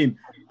 I mean,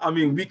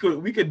 we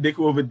could dick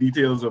over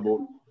details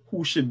about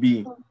who should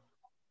be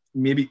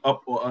maybe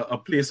up a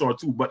place or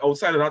two, but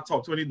outside of that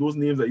top 20, those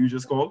names that you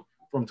just called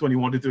from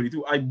 21 to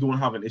 32, I don't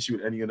have an issue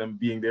with any of them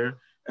being there,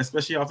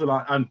 especially after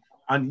that.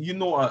 And you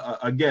know,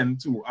 again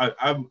too,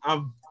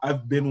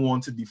 I've been one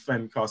to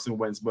defend Carson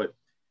Wentz, but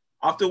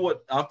after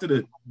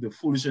the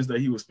foolishness that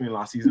he was playing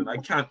last season, I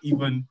can't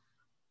even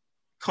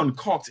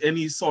concoct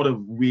any sort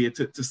of way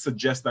to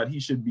suggest that he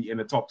should be in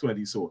the top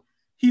 20. So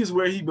he's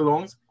where he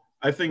belongs.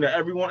 I think that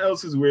everyone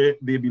else is where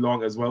they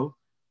belong as well.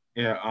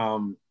 Yeah,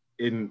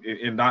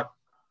 in that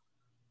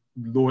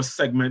lower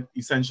segment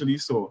essentially.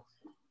 So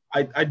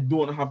I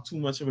don't have too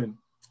much of an,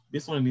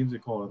 based on the names they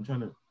call, I'm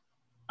trying to,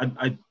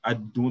 I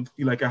don't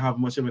feel like I have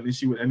much of an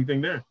issue with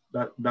anything there.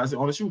 That's the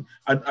honest truth.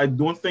 I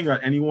don't think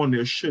that anyone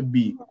there should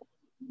be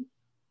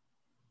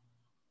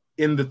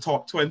in the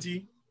top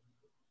 20.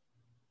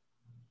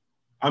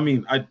 I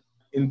mean, I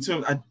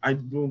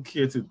don't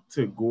care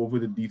to go over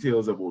the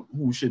details about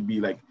who should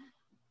be like,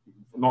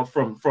 not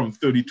from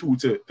 32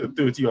 to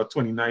 30 or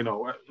 29 or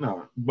what.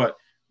 No, but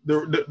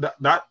the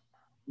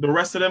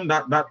rest of them,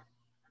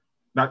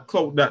 that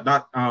cloak,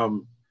 that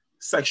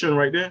section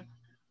right there,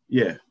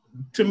 yeah,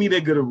 to me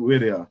they're good at where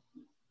they are.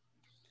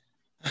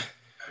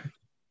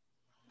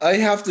 I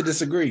have to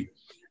disagree,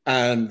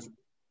 and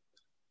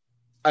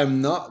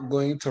I'm not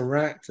going to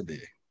rant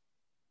today.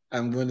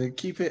 I'm going to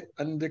keep it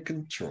under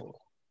control.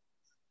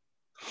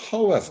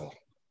 However,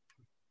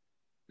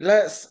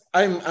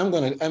 I'm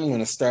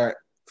gonna start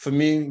for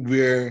me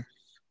where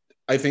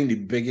I think the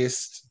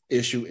biggest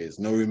issue is.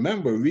 Now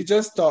remember, we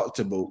just talked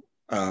about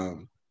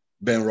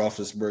Ben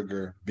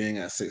Roethlisberger being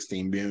at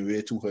 16, being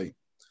way too high.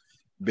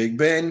 Big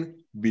Ben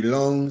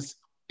belongs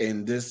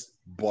in this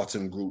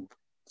bottom group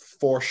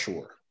for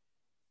sure,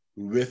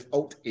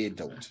 without a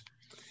doubt.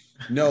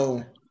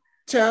 Now,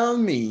 tell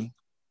me,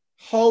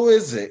 how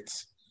is it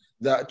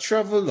that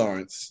Trevor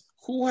Lawrence,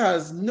 who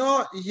has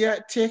not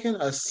yet taken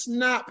a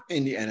snap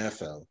in the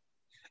NFL,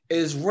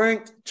 is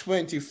ranked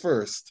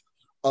 21st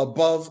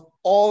above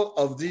all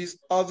of these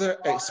other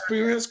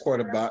experienced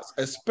quarterbacks,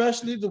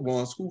 especially the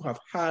ones who have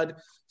had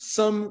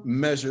some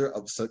measure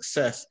of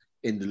success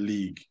in the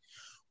league?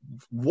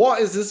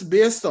 What is this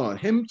based on?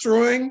 Him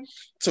throwing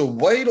to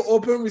wide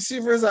open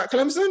receivers at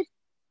Clemson?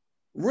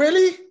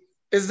 Really?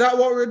 Is that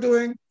what we're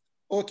doing?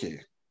 Okay.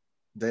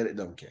 Let it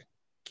down, okay.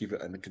 Keep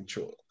it under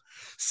control.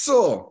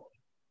 So,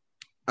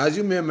 as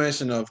you may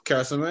mention of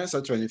Carson Wentz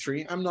at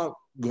 23, I'm not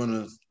going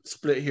to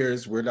split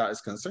hairs where that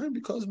is concerned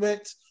because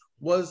Wentz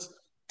was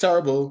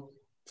terrible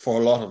for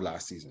a lot of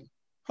last season.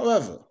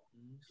 However,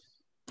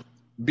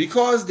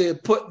 because they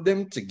put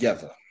them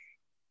together,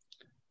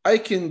 I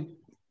can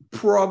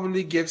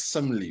probably give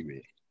some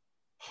leeway.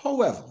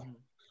 However,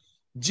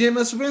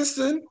 Jameis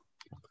Winston,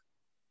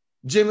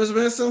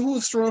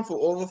 who's thrown for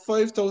over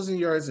 5,000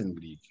 yards in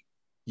the league,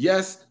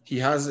 yes, he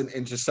has an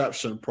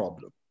interception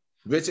problem,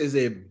 which is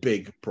a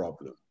big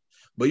problem.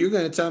 But you're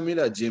going to tell me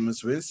that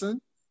Jameis Winston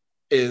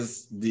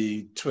is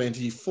the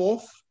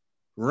 24th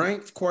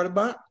ranked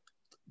quarterback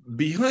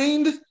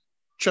behind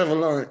Trevor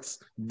Lawrence,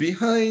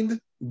 behind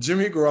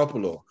Jimmy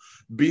Garoppolo,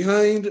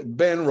 behind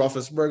Ben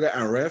Roethlisberger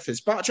and Ryan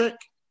Fitzpatrick,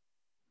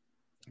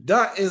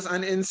 that is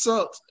an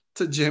insult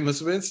to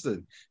Jameis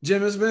Winston.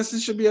 Jameis Winston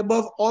should be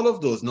above all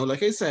of those. Now,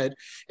 like I said,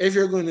 if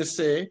you're going to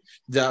say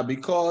that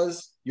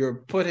because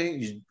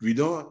we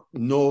don't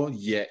know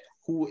yet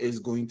who is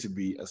going to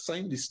be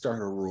assigned the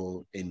starter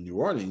role in New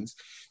Orleans,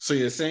 so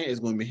you're saying it's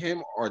going to be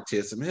him or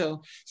Taysom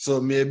Hill. So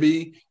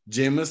maybe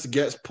Jameis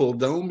gets pulled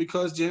down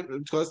because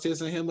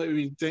Taysom Hill might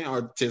be thing,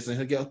 or Taysom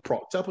Hill gets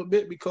propped up a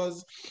bit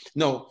because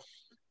no.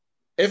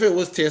 If it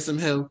was Taysom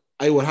Hill,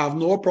 I would have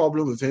no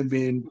problem with him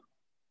being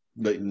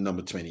like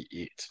number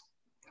 28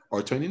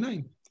 or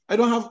 29.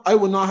 I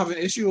would not have an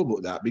issue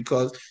about that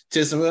because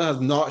Taysom Hill has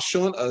not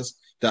shown us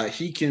that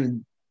he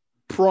can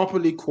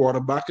properly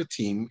quarterback a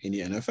team in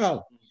the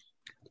NFL.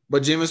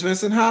 But Jameis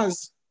Winston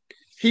has.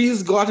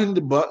 He's gotten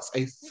the Bucks.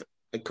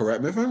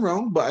 Correct me if I'm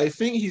wrong, but I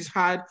think he's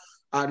had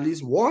at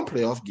least one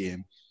playoff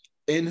game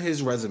in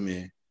his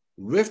resume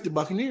with the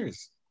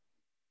Buccaneers.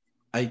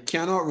 I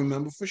cannot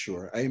remember for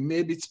sure. I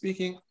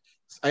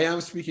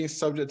am speaking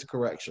subject to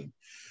correction.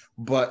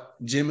 But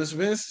Jameis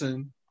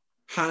Winston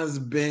has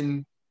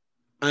been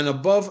an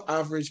above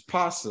average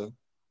passer,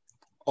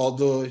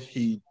 although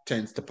he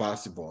tends to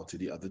pass the ball to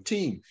the other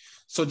team.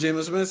 So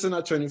Jameis Winston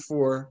at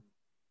 24,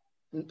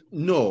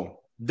 no,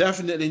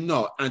 definitely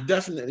not. And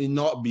definitely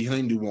not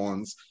behind the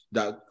ones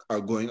that are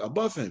going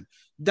above him.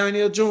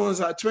 Daniel Jones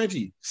at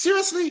 20.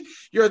 Seriously?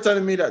 You're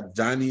telling me that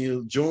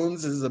Daniel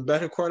Jones is a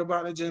better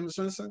quarterback than Jameis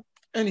Winston?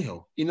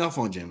 Anyhow, enough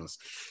on Jameis.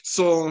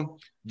 So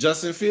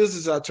Justin Fields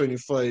is at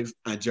 25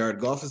 and Jared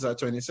Goff is at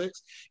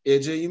 26.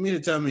 AJ, you mean to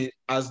tell me,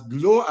 as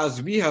low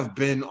as we have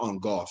been on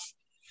Goff,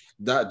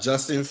 that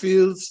Justin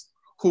Fields,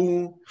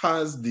 who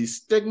has the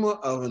stigma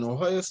of an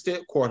Ohio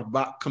State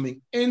quarterback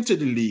coming into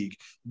the league,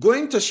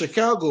 going to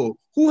Chicago,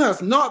 who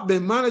have not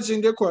been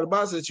managing their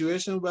quarterback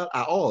situation well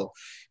at all,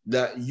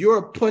 that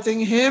you're putting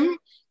him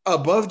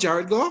above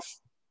Jared Goff,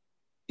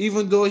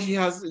 even though he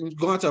has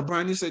gone to a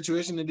brand new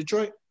situation in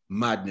Detroit?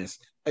 Madness.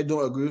 I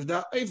don't agree with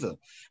that either.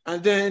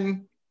 And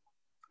then,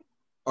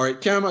 all right,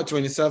 Cam at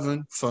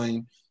 27,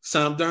 fine.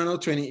 Sam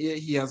Darnold, 28,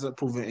 he hasn't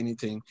proven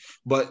anything.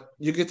 But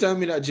you can tell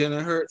me that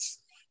Jalen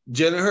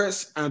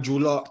Hurts and Drew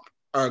Lock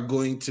are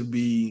going to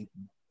be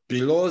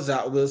below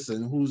Zach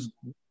Wilson, who's,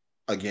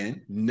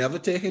 again, never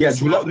taken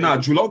Drew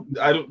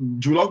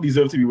Lock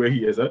deserves to be where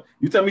he is. Huh?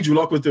 You tell me Drew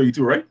Lock was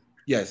 32, right?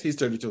 Yes, he's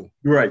 32.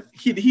 You're right.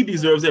 He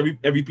deserves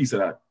every piece of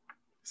that.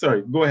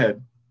 Sorry, go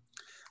ahead.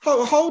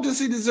 How does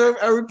he deserve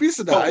every piece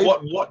of that?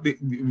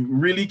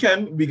 Really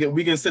can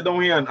we can sit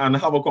down here and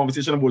have a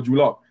conversation about Drew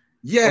Lock?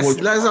 Yes,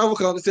 let's have a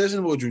conversation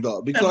about Drew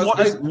Lock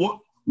because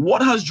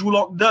what has Drew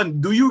Lock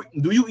done? Do you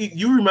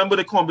remember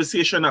the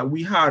conversation that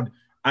we had?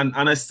 And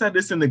I said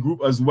this in the group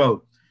as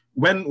well.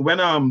 When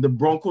the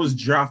Broncos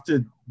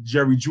drafted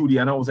Jerry Jeudy,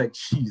 and I was like,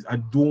 geez, I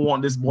don't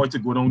want this boy to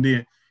go down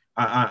there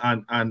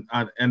and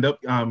end up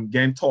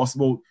getting tossed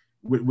about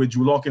with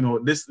Drew Lock. You know,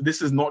 this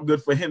is not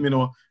good for him. You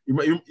know,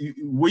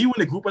 were you in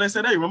the group when I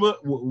said that? You remember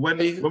when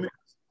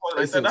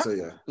I said that? So,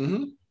 yeah.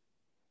 Mm-hmm.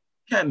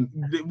 Ken,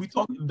 we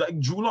talked like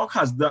Drew Lock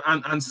has done,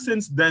 and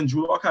since then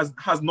Drew Lock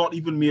has not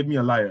even made me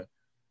a liar.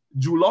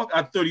 Drew Lock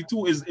at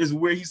 32 is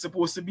where he's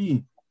supposed to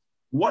be.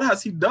 What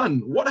has he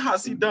done?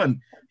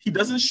 He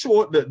doesn't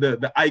show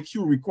the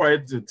IQ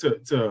required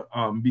to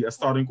be a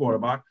starting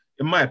quarterback,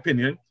 in my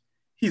opinion.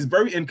 He's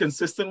very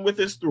inconsistent with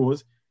his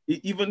throws.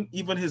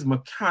 Even his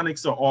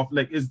mechanics are off.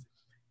 Like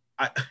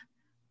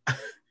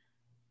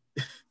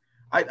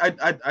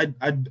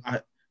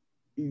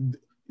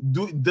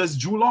does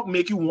Drew Lock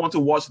make you want to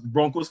watch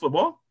Broncos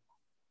football?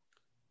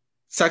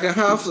 Second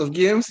half of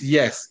games,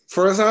 yes.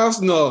 First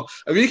half, no.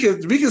 We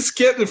can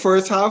skip the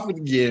first half of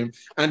the game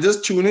and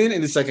just tune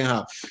in the second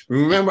half.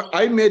 Remember,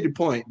 I made the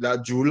point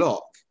that Drew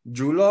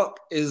Lock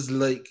is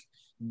like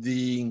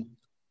the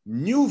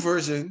new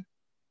version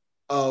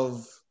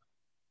of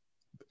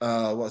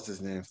what's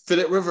his name?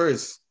 Phillip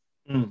Rivers,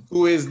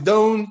 who is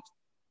down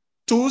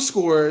 2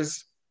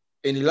 scores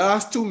in the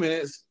last 2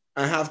 minutes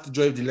and have to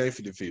drive the length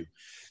of the field.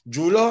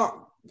 Drew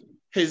Lock,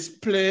 his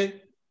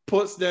play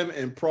puts them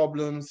in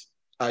problems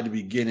at the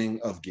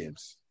beginning of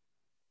games.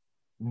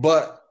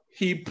 But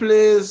he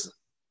plays,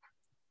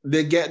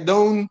 they get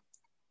down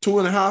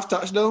 2.5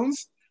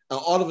 touchdowns, and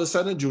all of a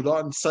sudden, Drew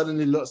Lock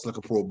suddenly looks like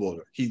a Pro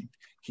Bowler. He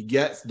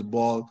gets the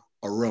ball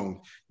around.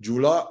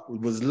 Drew Lock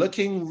was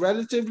looking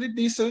relatively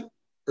decent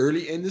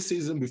early in the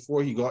season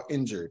before he got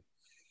injured.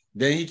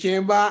 Then he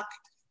came back,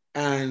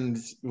 and,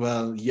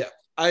 well, yeah,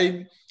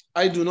 I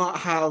do not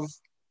have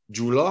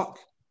Drew Lock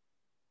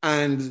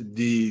and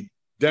the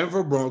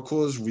Denver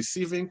Broncos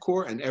receiving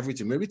core and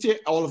everything. Maybe take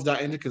all of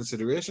that into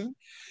consideration.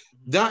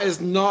 That is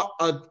not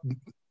a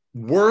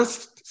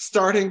worst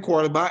starting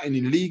quarterback in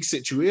the league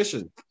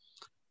situation.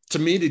 To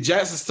me, the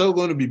Jets are still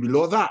going to be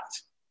below that.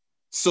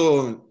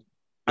 So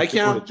I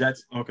can't. The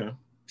Jets, okay.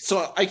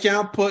 So I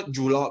can't put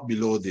Drew Lock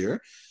below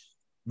there.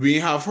 We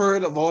have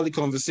heard of all the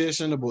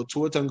conversation about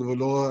Tua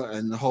Tagovailoa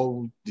and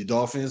how the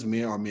Dolphins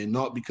may or may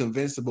not be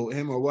convinced about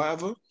him or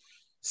whatever.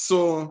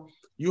 So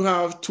You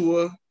have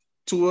Tua.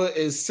 Tua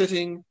is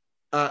sitting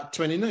at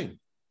 29.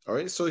 All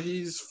right, so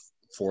he's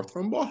fourth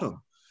from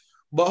bottom.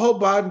 But how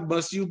bad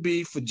must you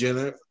be for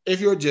Jalen, if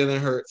you're Jalen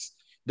Hurts,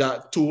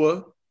 that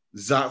Tua,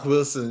 Zach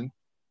Wilson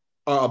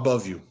are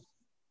above you?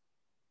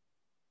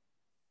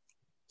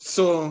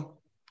 So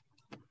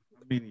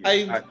I mean,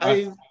 yeah,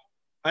 I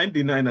I'm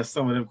denying that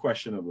some of them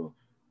questionable.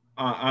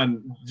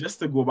 And just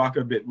to go back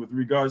a bit with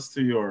regards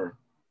to your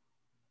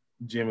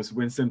Jameis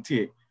Winston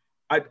take,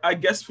 I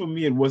guess for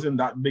me it wasn't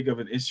that big of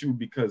an issue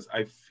because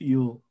I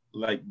feel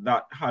like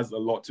that has a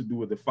lot to do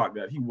with the fact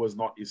that he was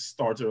not a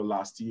starter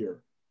last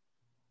year.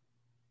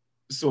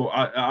 So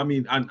I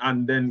mean,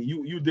 and then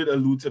you did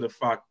allude to the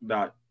fact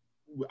that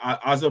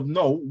as of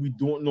now we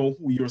don't know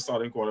who your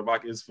starting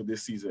quarterback is for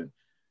this season.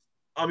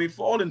 I mean,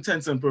 for all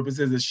intents and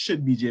purposes, it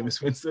should be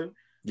Jameis Winston.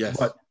 yes.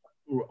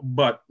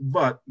 But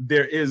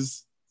there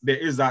is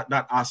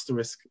that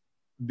asterisk.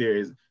 There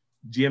is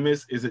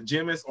Jameis. Is it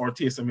Jameis or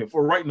Taysom Hill?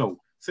 For right now,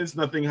 since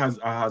nothing has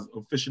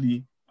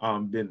officially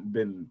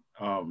been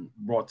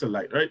brought to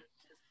light, right?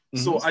 Mm-hmm.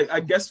 So I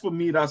guess for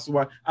me that's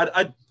why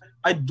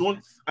I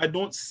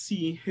don't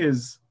see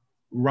his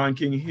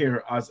ranking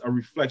here as a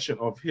reflection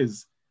of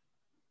his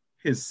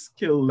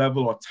skill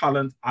level or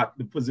talent at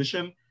the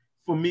position.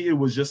 For me, it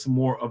was just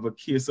more of a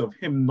case of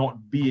him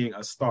not being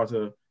a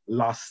starter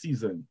last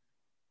season,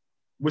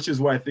 which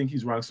is why I think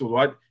he's ranked so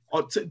low.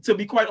 To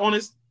be quite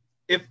honest,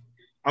 if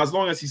as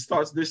long as he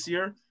starts this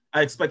year,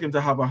 I expect him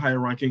to have a higher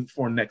ranking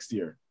for next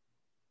year.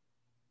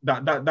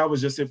 That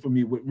was just it for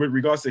me with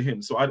regards to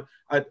him. So I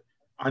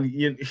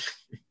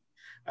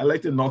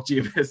like to knock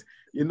Jameis.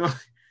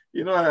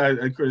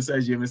 I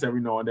criticize Jameis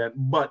every now and then,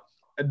 but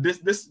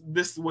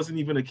this wasn't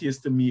even a case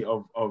to me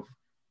of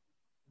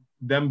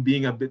them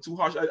being a bit too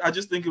harsh. I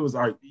just think it was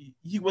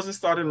he wasn't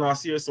starting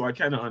last year, so I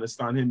kind of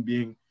understand him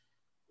being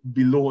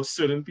below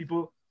certain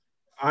people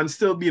and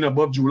still being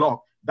above Drew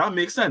Lock. That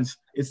makes sense.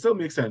 It still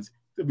makes sense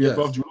to be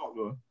above Drew Lock,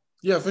 though.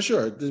 Yeah, for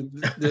sure.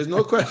 There's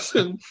no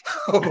question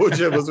about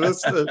Jameis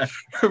Winston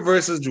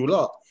versus Drew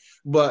Lock.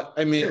 But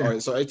I mean, all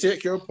right, so I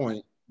take your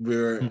point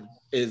where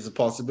it's a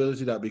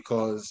possibility that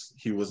because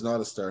he was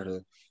not a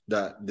starter,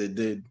 that they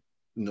did,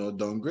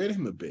 downgrade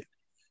him a bit.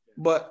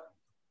 But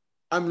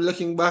I'm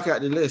looking back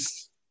at the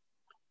list.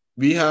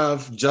 We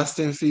have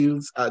Justin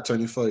Fields at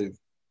 25,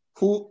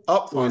 who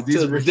up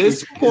until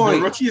this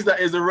point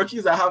is the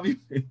rookies that have you.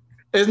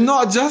 It's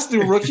not just the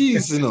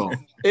rookies, It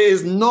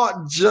is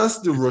not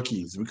just the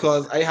rookies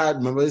because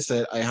remember I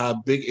said I had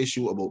a big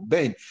issue about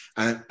Ben,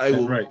 and I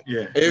will. Right,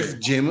 yeah. If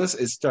Jameis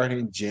is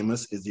starting,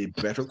 Jameis is a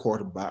better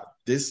quarterback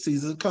this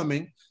season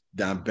coming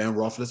than Ben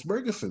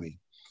Roethlisberger for me.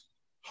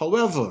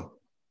 However,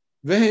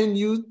 when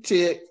you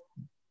take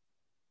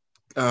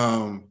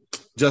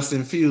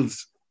Justin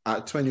Fields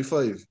at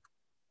 25,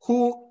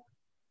 who,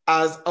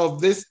 as of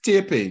this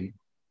taping,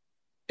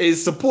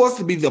 is supposed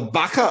to be the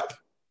backup.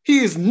 He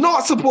is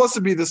not supposed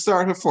to be the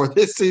starter for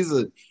this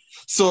season.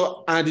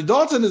 So Andy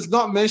Dalton is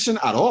not mentioned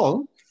at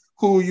all,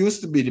 who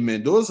used to be the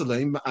Mendoza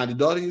line. Andy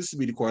Dalton used to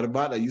be the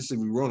quarterback that used to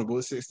be running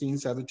about 16,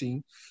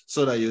 17.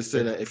 So that you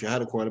say that if you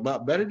had a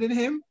quarterback better than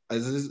him,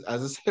 as I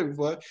said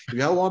before, if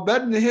you had one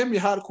better than him,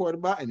 you had a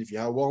quarterback. And if you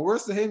had one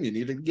worse than him, you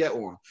needed to get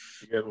one.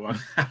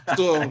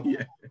 So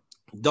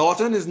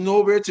Dalton is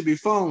nowhere to be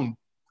found.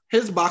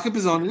 His backup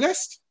is on the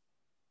list.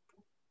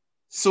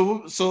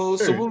 So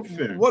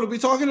what are we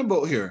talking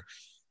about here?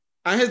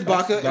 And his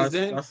backup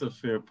that's a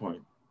fair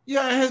point.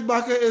 Yeah, his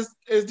backup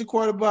is the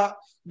quarterback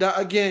that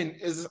again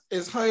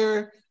is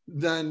higher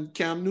than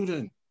Cam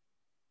Newton.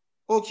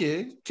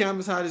 Okay, Cam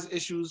has had his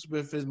issues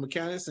with his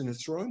mechanics and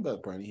his throwing, but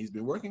apparently he's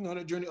been working on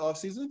it during the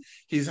offseason.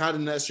 He's had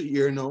an extra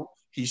year now.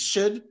 He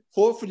should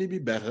hopefully be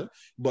better,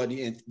 but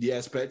the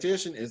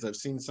expectation is, I've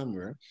seen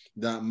somewhere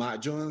that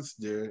Matt Jones,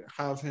 they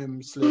have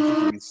him slated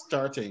to be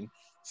starting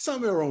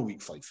somewhere around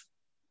week 5.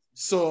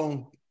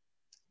 So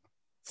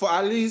for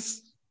at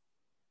least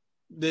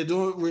they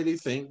don't really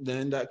think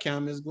then that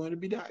Cam is going to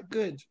be that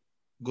good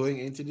going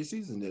into the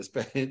season. They're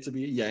expecting to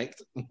be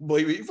yanked by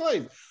week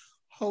 5.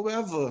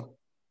 However,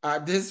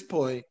 at this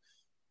point,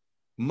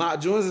 Matt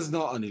Jones is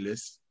not on the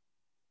list,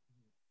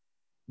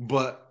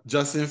 but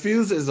Justin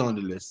Fields is on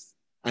the list,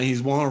 and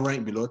he's one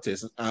rank below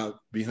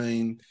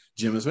behind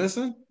Jameis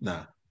Winston.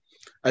 Nah,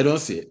 I don't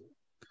see it.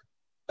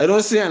 And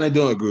I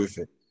don't agree with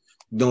it.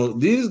 No,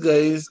 these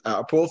guys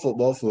are Pro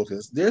Football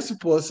Focus. They're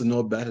supposed to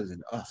know better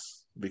than us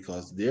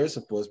because they're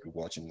supposed to be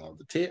watching all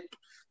the tape.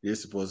 They're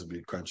supposed to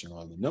be crunching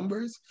all the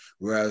numbers.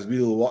 Whereas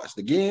we'll watch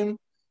the game,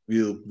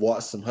 we'll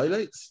watch some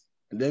highlights,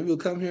 and then we'll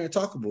come here and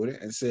talk about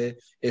it and say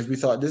if we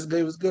thought this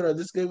guy was good or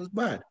this guy was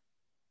bad.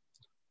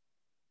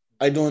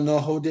 I don't know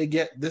how they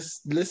get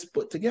this list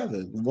put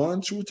together.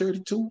 1 through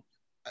 32.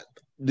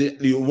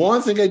 The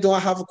one thing I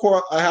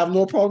have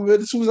no problem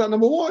with is who's at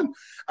number 1.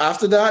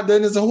 After that,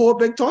 then there's a whole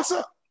big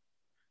toss-up.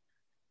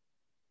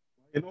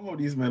 You know how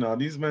these men are.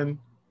 These men,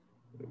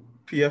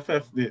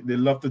 PFF, they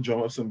love to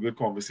drum up some good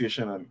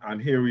conversation,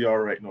 and here we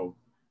are right now.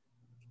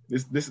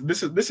 This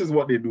is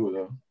what they do,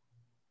 though.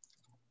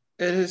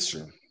 It is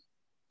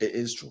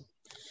true.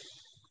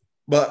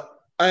 But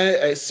I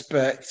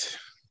expect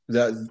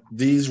that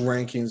these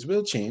rankings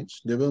will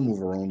change. They will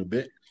move around a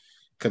bit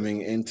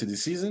coming into the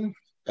season,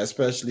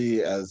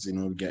 especially as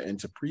we get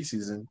into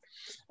preseason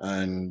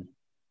and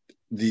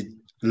the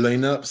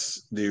lineups,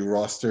 the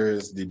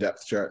rosters, the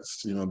depth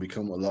charts,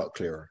 become a lot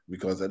clearer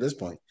because at this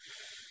point,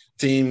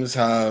 teams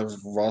have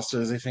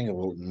rosters, I think,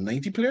 about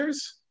 90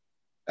 players.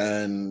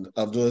 And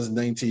of those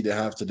 90, they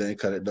have to then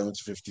cut it down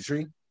to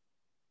 53.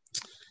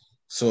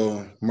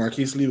 So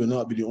Marqise Lee will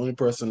not be the only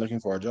person looking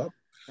for a job.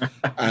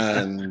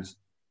 And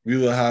we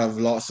will have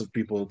lots of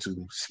people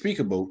to speak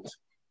about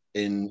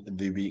in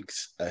the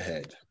weeks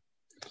ahead.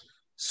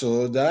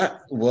 So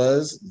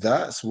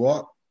that's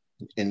what,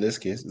 in this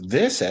case,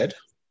 they said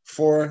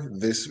for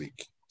this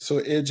week. So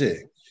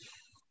AJ,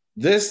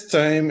 this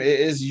time it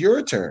is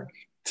your turn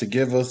to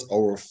give us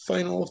our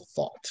final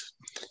thought.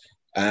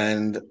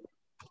 And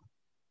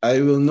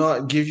I will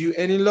not give you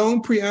any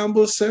long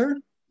preamble, sir.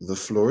 The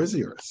floor is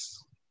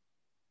yours.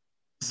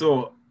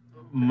 So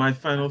my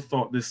final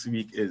thought this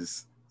week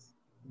is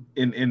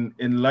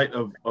in light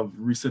of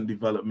recent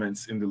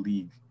developments in the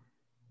league,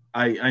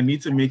 I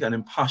need to make an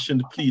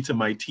impassioned plea to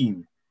my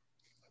team.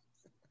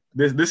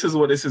 This is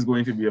what this is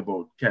going to be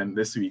about, Ken,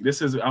 this week.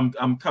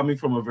 I'm coming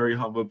from a very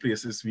humble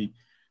place this week.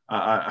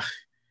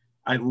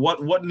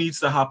 What needs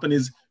to happen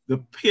is the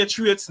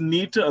Patriots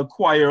need to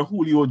acquire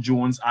Julio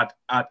Jones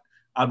at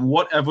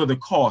whatever the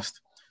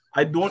cost.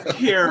 I don't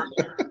care.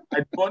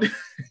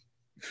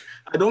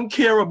 I don't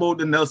care about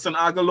the Nelson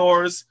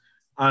Aguilars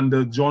and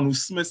the John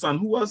Smiths and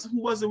who was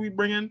it we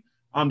bring in?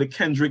 The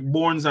Kendrick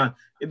Bournes, and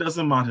it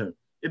doesn't matter.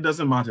 It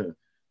doesn't matter.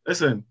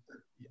 Listen,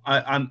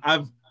 I'm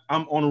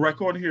on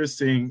record here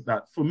saying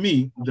that for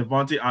me,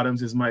 Davante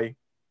Adams is my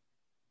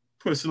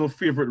personal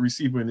favorite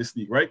receiver in this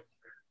league, right?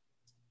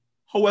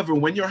 However,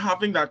 when you're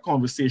having that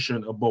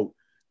conversation about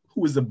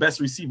who is the best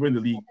receiver in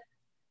the league,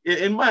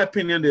 in my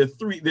opinion, there are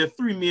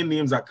three main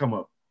names that come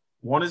up.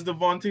 One is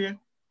Davante,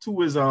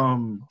 two is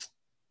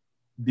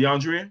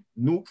DeAndre,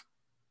 Nuke.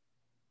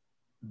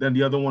 Then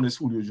the other one is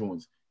Julio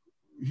Jones.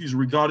 He's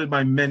regarded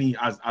by many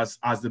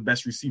as the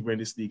best receiver in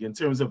this league in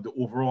terms of the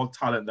overall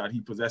talent that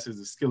he possesses,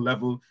 the skill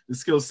level, the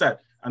skill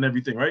set, and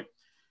everything, right?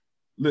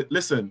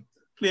 Listen,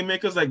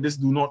 playmakers like this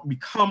do not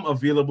become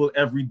available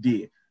every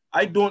day.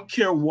 I don't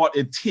care what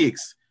it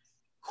takes.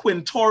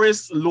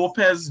 Quintorris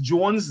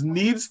Lopez-Jones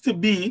needs to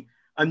be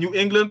a New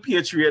England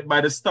Patriot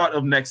by the start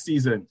of next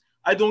season.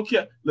 I don't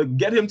care. Look,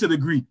 get him to the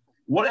Greek.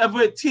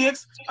 Whatever it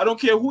takes, I don't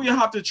care who you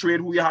have to trade,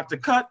 who you have to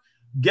cut.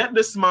 Get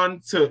this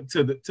man to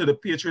the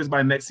Patriots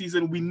by next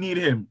season. We need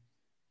him.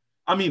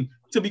 I mean,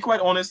 to be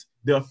quite honest,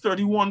 there are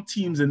 31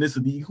 teams in this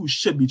league who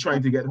should be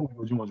trying to get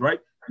Julio Jones, right?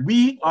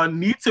 We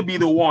need to be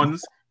the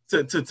ones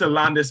to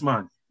land this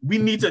man. We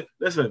need to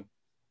listen.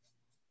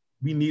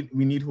 We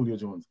need Julio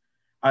Jones.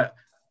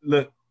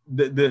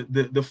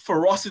 The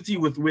ferocity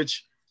with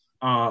which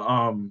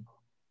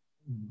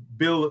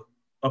Bill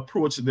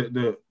approached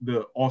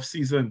the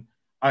offseason,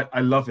 I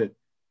love it.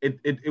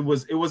 It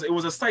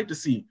was a sight to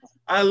see.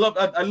 I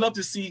love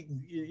to see,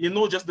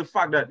 just the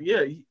fact that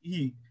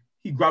he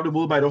grabbed the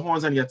bull by the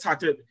horns and he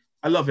attacked it.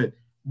 I love it.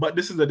 But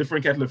this is a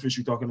different kettle of fish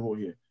we're talking about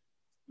here.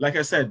 Like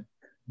I said,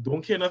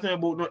 don't care nothing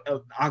about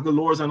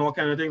Aguilars and all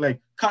kind of thing. Like,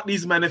 cut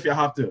these men if you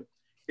have to.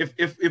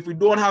 If we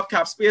don't have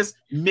cap space,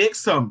 make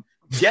some.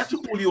 Get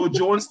Julio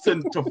Jones to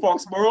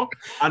Foxborough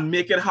and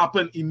make it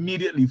happen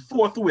immediately,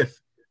 forthwith.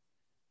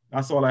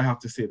 That's all I have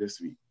to say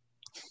this week.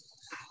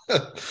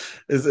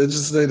 It's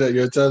interesting that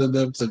you're telling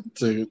them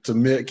to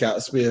make cap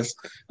space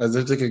as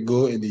if they could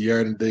go in the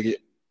yard and dig it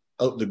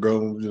out the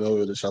ground,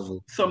 with a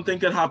shovel. Something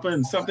could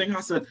happen. Something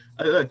has to.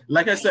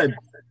 Like I said,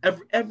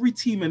 every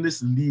team in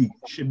this league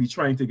should be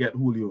trying to get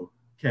Julio.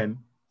 Ken,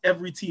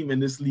 every team in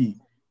this league.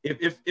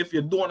 If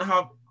you don't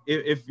have,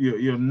 if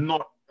you're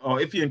not, or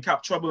if you're in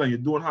cap trouble and you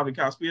don't have the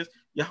cap space,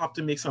 you have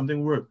to make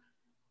something work.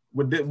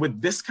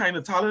 With this kind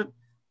of talent,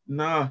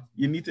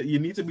 you need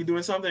to be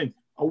doing something.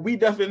 We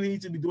definitely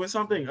need to be doing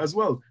something as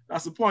well.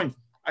 That's the point.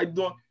 I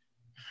don't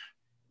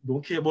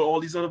care about all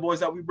these other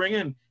boys that we bring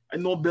in. I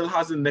know Bill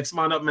has a next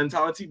man up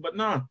mentality, but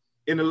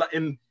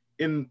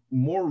in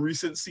more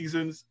recent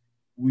seasons,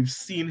 we've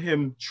seen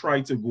him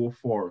try to go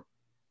for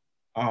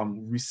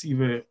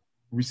receiver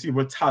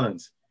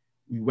talents.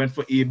 We went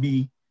for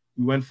AB.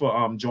 We went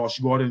for Josh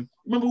Gordon.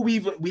 Remember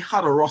we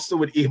had a roster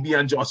with AB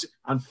and Josh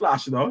and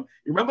Flash, though.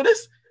 You remember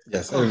this?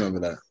 Yes, I remember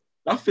that.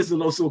 That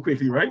fizzled out so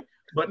quickly, right?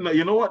 But no,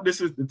 you know what?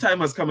 The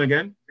time has come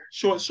again.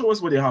 Show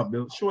us what you have,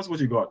 Bill. Show us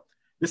what you got.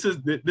 This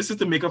is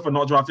to make up for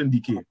not drafting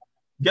DK.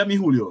 Get me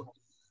Julio.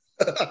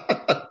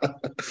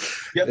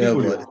 Get me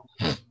Julio.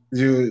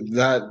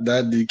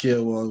 That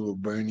DK one will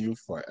burn you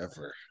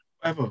forever.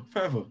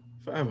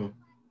 Forever.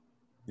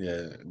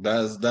 Yeah,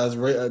 that's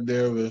right up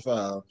there with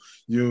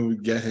you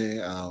getting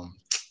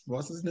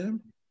what's his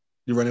name?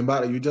 You running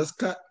back that you just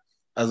cut,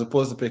 as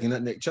opposed to picking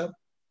up Nick Chubb.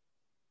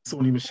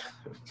 Sony Michel.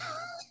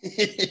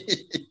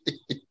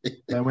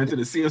 I went to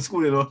the same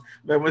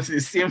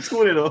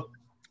school,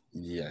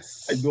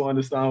 Yes. I don't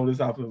understand how this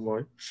happened,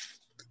 boy.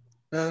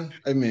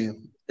 I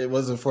mean, it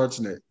was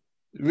unfortunate.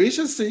 We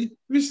should see.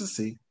 We should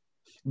see.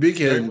 We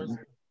can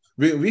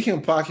we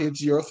can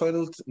package your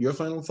final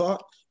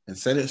thought and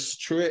send it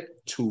straight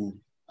to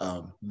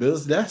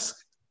Bill's desk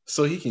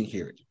so he can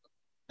hear it.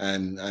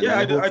 And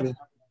Yeah, then hopefully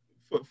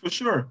for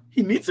sure.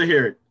 He needs to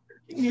hear it.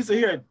 He needs to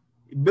hear it.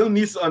 Bill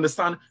needs to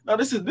understand. Now,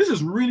 this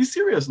is really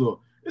serious,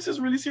 though. This is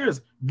really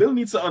serious. Bill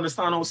needs to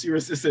understand how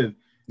serious this is.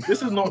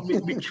 This is not.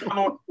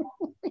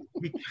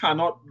 We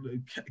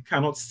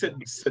cannot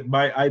sit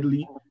by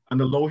idly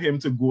and allow him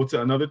to go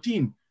to another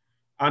team.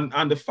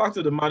 And the fact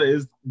of the matter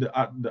is, the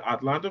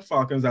Atlanta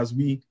Falcons, as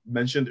we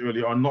mentioned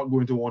earlier, are not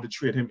going to want to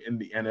trade him in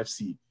the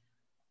NFC.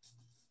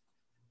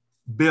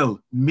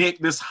 Bill, make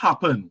this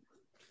happen.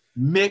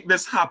 Make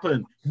this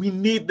happen. We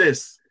need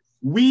this.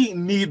 We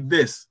need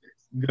this.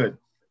 Good.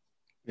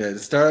 Yeah,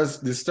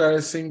 the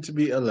stars seem to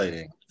be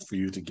aligning for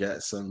you to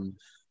get some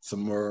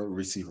more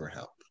receiver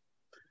help.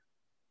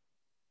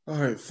 All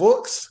right,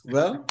 folks.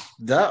 Well,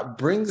 that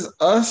brings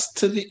us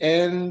to the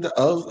end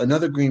of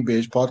another Green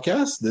Page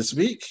podcast this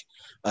week.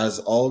 As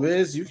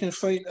always, you can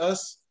find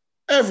us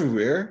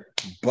everywhere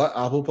but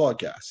Apple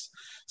Podcasts.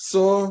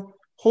 So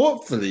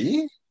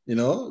hopefully,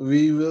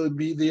 we will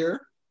be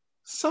there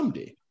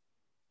someday.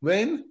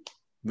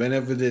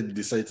 Whenever they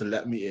decide to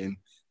let me in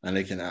and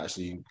I can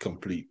actually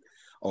complete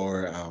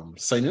or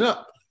signing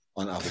up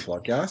on Apple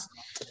Podcasts.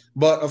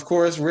 But of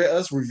course, rate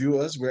us, review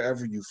us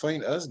wherever you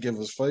find us. Give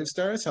us 5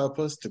 stars, help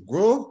us to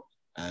grow,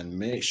 and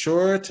make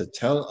sure to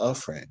tell a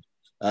friend.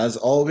 As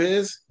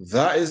always,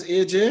 that is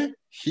AJ.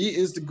 He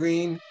is the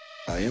green.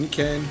 I am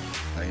Ken.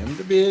 I am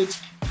the beige.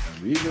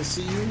 And we will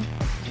see you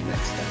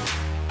next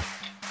time.